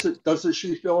 Doesn't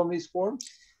she fill in these forms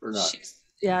or not?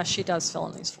 Yeah, she does fill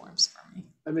in these forms for me.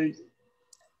 I mean,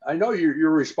 I know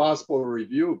you're responsible to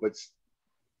review, but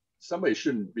somebody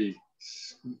shouldn't be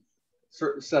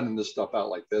sending this stuff out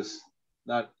like this.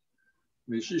 I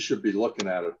mean, she should be looking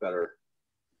at it better.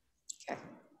 Okay.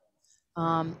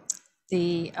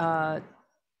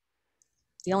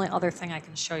 The only other thing I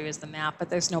can show you is the map, but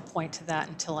there's no point to that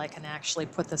until I can actually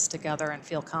put this together and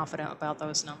feel confident about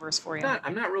those numbers for you.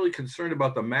 I'm not really concerned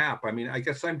about the map. I mean, I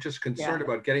guess I'm just concerned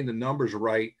about getting the numbers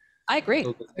right. I agree.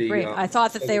 So I agree. I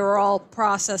thought that they were all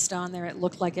processed on there. It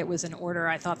looked like it was in order.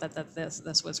 I thought that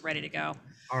this was ready to go.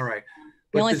 All right.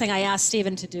 The only thing I asked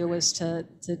Stephen to do was to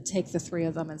take the three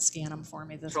of them and scan them for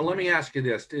me. So let me ask you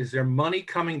this. Is there money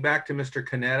coming back to Mr.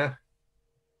 Canetta?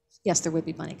 Yes, there would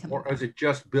be money coming back. Or is it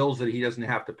just bills that he doesn't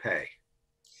have to pay?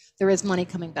 There is money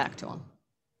coming back to him.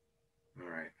 All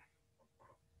right.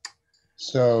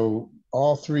 So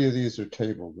all three of these are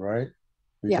tabled, right?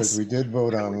 Because Yes. we did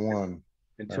vote on one.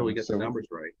 Until we get the numbers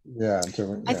right. Yeah.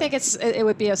 Until, I think it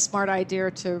would be a smart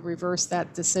idea to reverse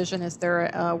that decision. Is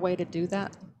there a way to do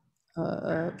that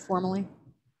formally?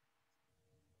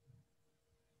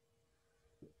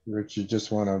 Rich, you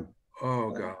just want to.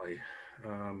 Oh, golly.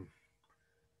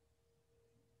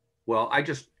 Well, I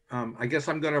guess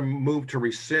I'm going to move to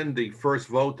rescind the first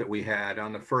vote that we had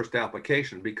on the first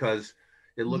application because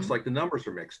it looks like the numbers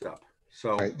are mixed up.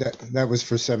 So Right, that was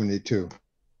for 72.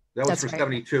 that was That's for right.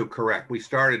 72, correct. We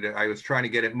started it. I was trying to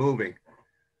get it moving.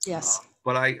 Yes.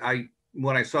 But I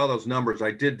when I saw those numbers,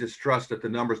 I did distrust that the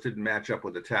numbers didn't match up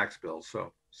with the tax bills.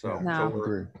 So No.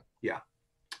 Agreed.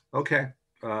 okay.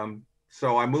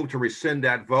 So I move to rescind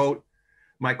that vote.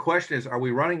 My question is, are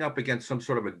we running up against some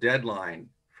sort of a deadline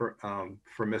for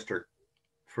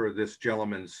this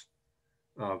gentleman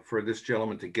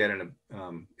to get in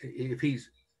if he's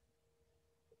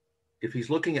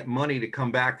looking at money to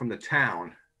come back from the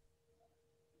town?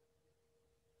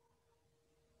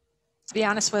 To be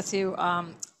honest with you,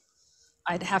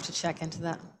 I'd have to check into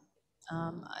that.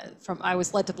 I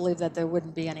was led to believe that there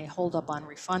wouldn't be any holdup on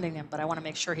refunding him, but I want to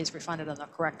make sure he's refunded on the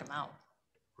correct amount.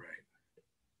 Right.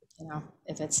 You know,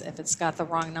 if it's got the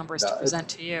wrong numbers to present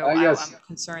to you, I guess, I'm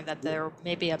concerned that there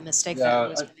may be a mistake Yeah, that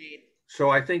was made. So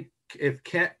I think if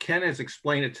Ken has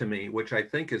explained it to me, which I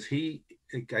think is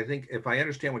I think if I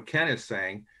understand what Ken is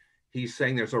saying, he's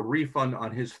saying there's a refund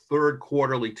on his third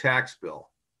quarterly tax bill.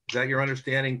 Is that your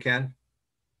understanding, Ken?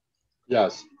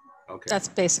 yes. Okay. That's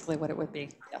basically what it would be,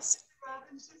 yes.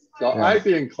 So Yeah. I'd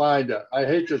be inclined to, I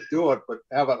hate to do it, but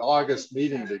have an August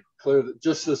meeting to clear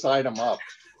just this item up.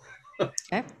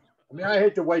 Okay. I mean, I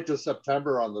hate to wait till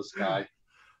September on this guy.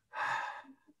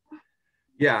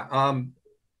 Yeah.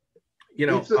 You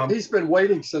know, He's been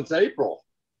waiting since April.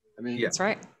 I mean, That's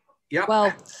right. yeah.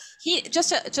 Well,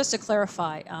 just to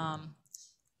clarify,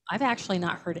 I've actually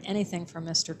not heard anything from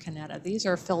Mr. Canetta. These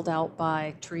are filled out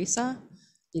by Teresa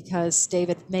because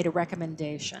David made a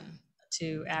recommendation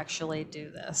to actually do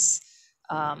this,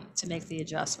 to make the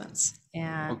adjustments.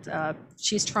 And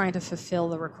she's trying to fulfill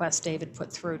the request David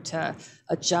put through to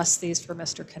adjust these for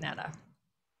Mr. Canetta.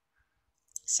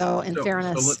 So in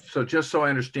fairness. So just so I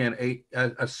understand,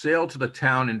 a sale to the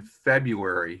town in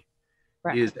February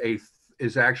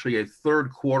is actually a third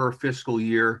quarter fiscal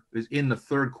year, is in the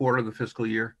third quarter of the fiscal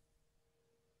year?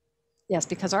 Yes,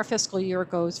 because our fiscal year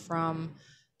goes from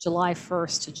July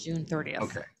 1st to June 30th.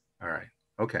 Okay. All right.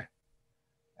 Okay.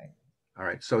 Right. All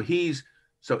right. So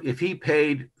if he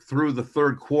paid through the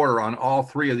third quarter on all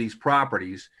three of these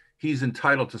properties, he's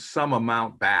entitled to some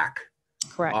amount back.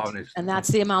 Correct. And that's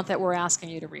the amount that we're asking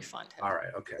you to refund him. All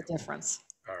right. Okay. The difference.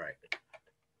 All right.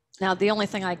 Now, the only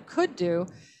thing I could do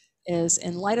is,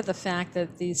 in light of the fact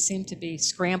that these seem to be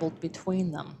scrambled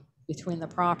between the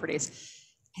properties,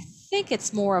 I think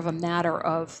it's more of a matter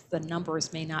of the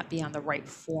numbers may not be on the right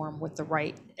form with the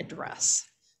right address,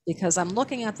 because I'm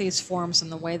looking at these forms and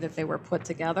the way that they were put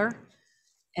together.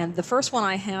 And the first one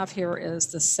I have here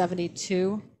is the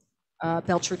 72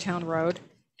 Belchertown Road,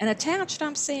 and attached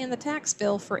I'm seeing the tax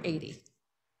bill for 80.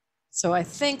 So I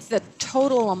think the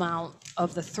total amount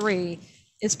of the three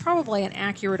is probably an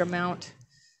accurate amount.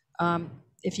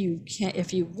 If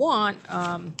you want,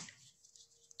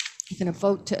 you can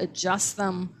vote to adjust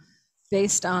them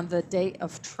based on the date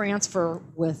of transfer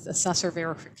with assessor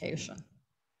verification.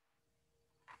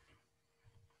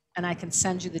 And I can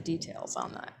send you the details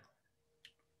on that.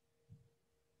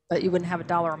 But you wouldn't have a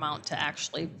dollar amount to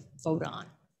actually vote on.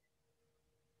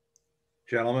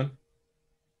 Gentlemen?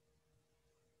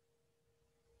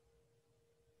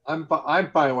 I'm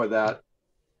fine with that.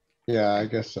 Yeah, I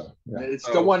guess so. Yeah. It's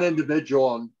the one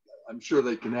individual, and I'm sure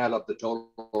they can add up the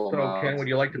total So amount. Ken, would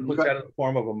you like to put that in the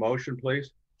form of a motion,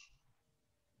 please?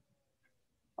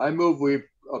 I move we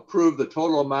approve the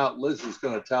total amount. Liz is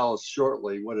going to tell us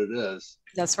shortly what it is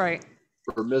That's right.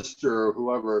 for Mr.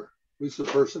 whoever, who's the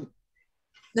person?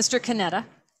 Mr. Canetta.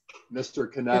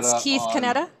 Mr. Canetta. It's Keith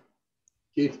Canetta.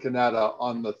 Keith Canetta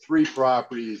on the three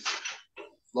properties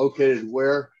located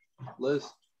where, Liz?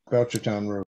 Belchertown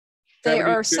Road. They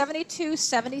are 72,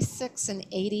 76, and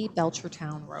 80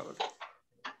 Belchertown Road.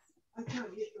 I thought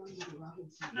you were going to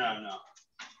Robinson.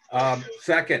 No.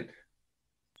 Second.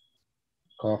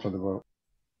 Call for the vote.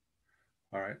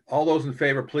 All right. All those in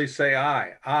favor, please say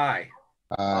aye. Aye.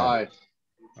 Aye.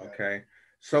 Okay.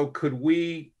 So could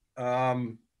we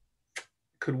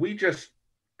just,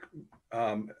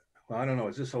 well, I don't know,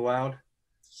 is this allowed?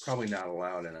 Probably not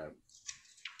allowed in a,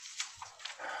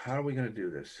 how are we going to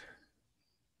do this?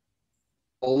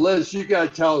 Well, Liz, you got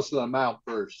to tell us the amount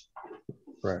first.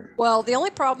 Right. Well, the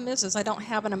only problem is I don't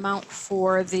have an amount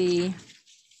for the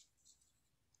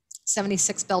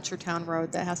 76 Belchertown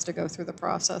Road. That has to go through the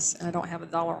process, and I don't have a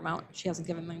dollar amount. She hasn't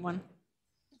given me one.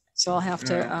 So I'll have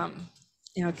to,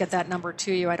 get that number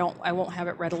to you. I won't have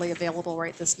it readily available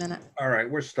right this minute. All right,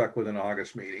 we're stuck with an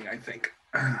August meeting, I think.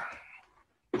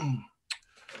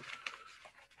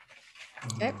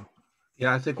 Okay.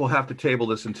 Yeah, I think we'll have to table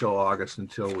this until August,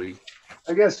 until we,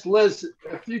 I guess, Liz,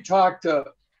 if you talk to,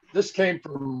 this came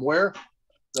from where?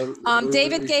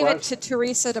 David gave it request? to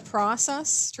Teresa to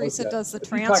process. Teresa Okay. does the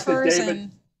If you talk to transfers, David-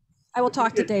 and I will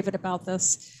talk to David about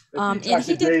this. And talk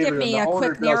he to did David give and me the a owner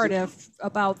quick doesn't- narrative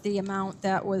about the amount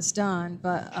that was done,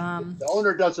 but The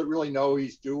owner doesn't really know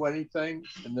he's due anything,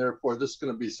 and therefore this is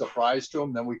going to be a surprise to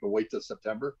him. Then we can wait till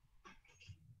September.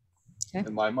 Okay.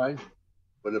 In my mind.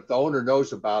 But if the owner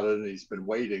knows about it and he's been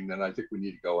waiting, then I think we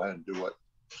need to go ahead and do it.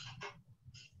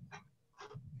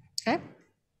 okay.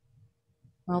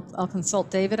 I'll consult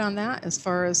David on that as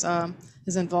far as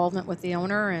his involvement with the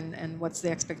owner and what's the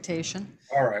expectation.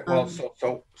 All right, well,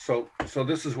 Um, so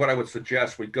this is what I would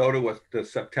suggest. We go to a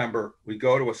September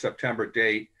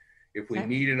date. If we Okay.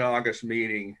 need an August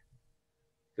meeting,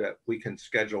 that we can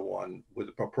schedule one with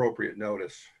appropriate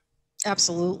notice.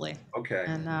 Absolutely. Okay,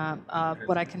 And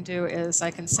what I can do is I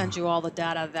can send you all the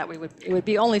data that it would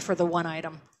be only for the one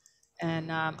item. And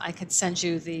I could send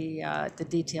you the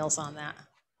details on that.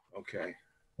 okay,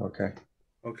 Okay.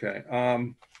 okay.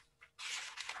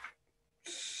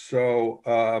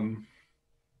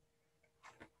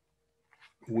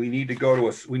 We need to go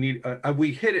to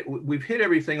we've hit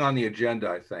everything on the agenda,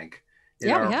 I think, in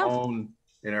Yeah, we have.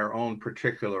 in our own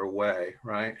particular way,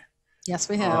 right? Yes,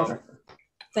 we have.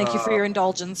 Thank you for your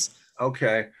indulgence.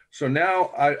 Okay, so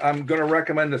now I'm going to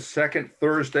recommend the second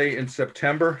Thursday in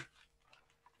September,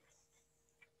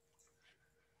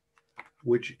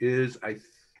 which is,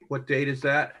 what date is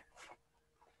that?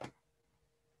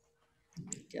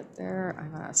 Get there.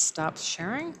 I'm going to stop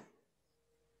sharing.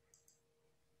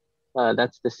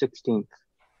 That's the 16th.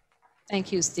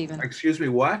 Thank you, Stephen. Excuse me,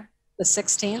 what? The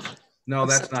 16th? No, Of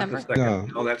that's not the September?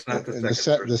 second. No, that's not the second. The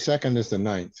Thursday. second is the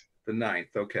 9th. The 9th,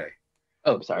 okay.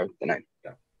 Oh, sorry, the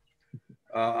 9th.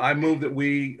 I move that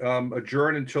we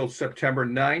adjourn until September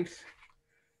 9th.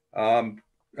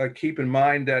 Keep in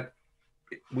mind that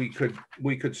we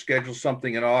could schedule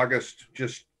something in August.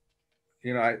 Just,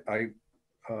 you know, I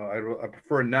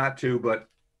prefer not to, but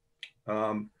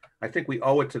I think we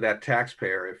owe it to that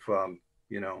taxpayer if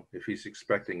you know, if he's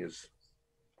expecting his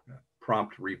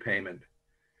prompt repayment.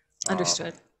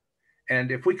 Understood.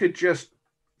 And if we could just,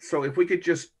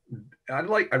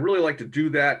 I'd really like to do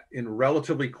that in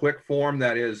relatively quick form.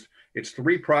 That is, it's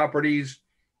 3 properties.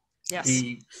 Yes.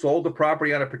 He sold the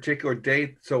property on a particular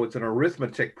date, so it's an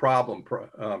arithmetic problem,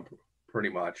 pretty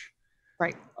much.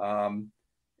 Right.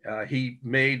 He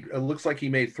made, it looks like he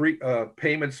made 3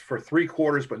 payments for 3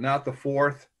 quarters, but not the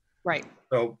 4th. Right.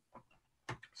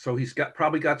 So he's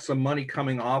probably got some money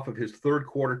coming off of his 3rd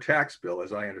quarter tax bill,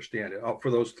 as I understand it,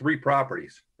 for those 3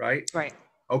 properties, right? Right.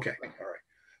 Okay, all right.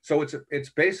 So it's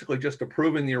basically just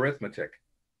approving the arithmetic.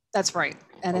 That's right.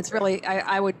 And it's Okay. really,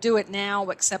 I would do it now,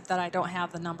 except that I don't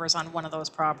have the numbers on one of those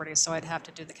properties, so I'd have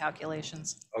to do the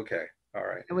calculations. Okay, all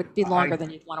right. It would be longer than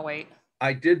you'd want to wait.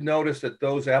 I did notice that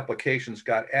those applications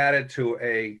got added to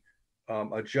a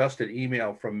adjusted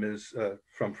email from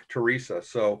from Teresa.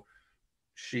 So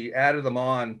she added them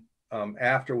on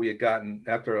after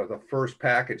the first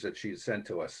package that she had sent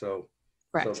to us. So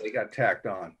Correct. they got tacked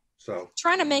on. So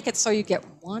Trying to make it so you get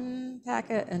one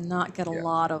packet and not get a Yeah.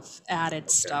 lot of added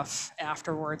stuff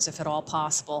afterwards, if at all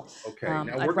possible. okay,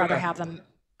 now I'd rather have them.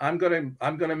 I'm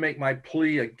gonna make my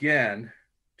plea again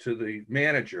to the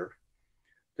manager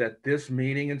that this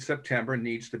meeting in September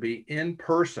needs to be in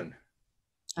person.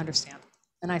 Understand.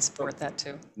 And I support that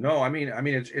too. No, I mean,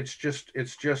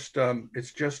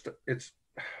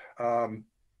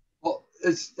 Well,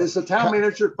 is the town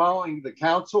manager following the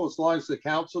council? As long as the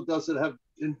council doesn't have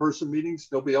in-person meetings,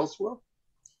 nobody else will?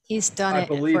 He's done I it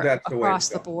believe that's the way across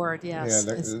to the go. board, yes.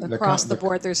 Yeah, It's the across the coun-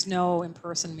 board, there's no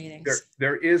in-person meetings.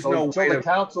 there is So no until way the to,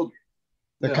 council,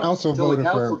 The yeah, council until the voted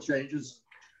council for, changes.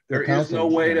 there the is no council,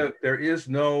 way yeah. to, there is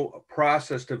no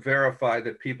process to verify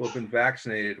that people have been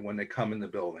vaccinated when they come in the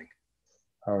building.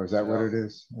 oh, is that what it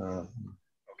is?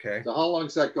 Okay, So how long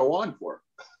does that go on for?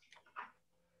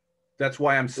 that's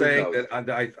why I'm saying knows?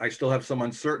 that I still have some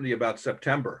uncertainty about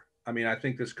September. I mean, I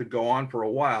think this could go on for a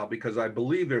while because I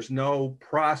believe there's no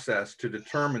process to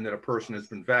determine that a person has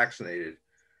been vaccinated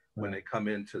when they come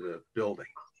into the building.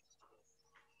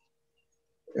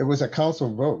 It was a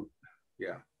council vote.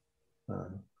 Yeah, uh,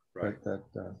 right, that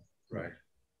right.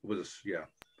 It was, yeah.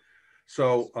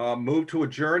 So move to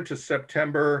adjourn to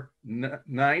September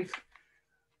 9th.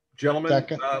 Gentlemen,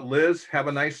 Second. Liz, have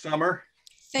a nice summer.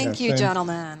 Thank Yeah, you, same.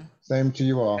 gentlemen. Same to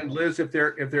you all. And Liz, if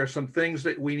there are some things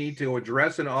that we need to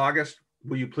address in August,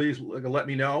 will you please let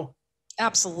me know?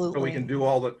 Absolutely. So we can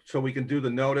do so we can do the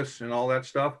notice and all that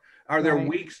stuff. Are there Right.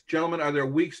 weeks, gentlemen, are there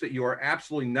weeks that you are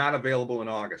absolutely not available in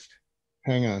August?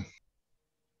 Hang on.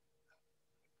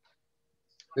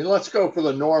 I mean, let's go for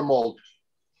the normal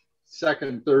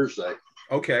second Thursday.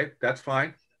 Okay, that's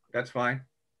fine. That's fine.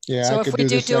 Yeah, So I if could we do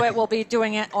the do it, second. we'll be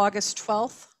doing it August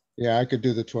 12th, Yeah, I could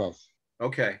do the 12th.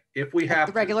 Okay, if we have at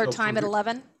the regular so time at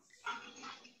 11.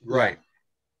 Right.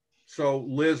 So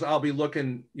Liz, I'll be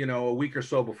looking, you know, a week or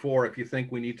so before. If you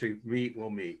think we need to meet, we'll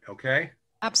meet. Okay.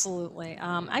 Absolutely.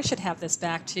 I should have this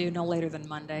back to you no later than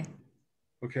Monday.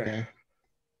 Okay. Okay.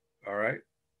 All right.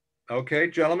 Okay,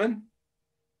 gentlemen.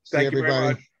 See Thank you very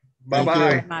everybody. much. Thank Bye-bye. you.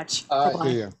 Very much. All right. Bye-bye.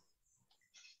 See ya.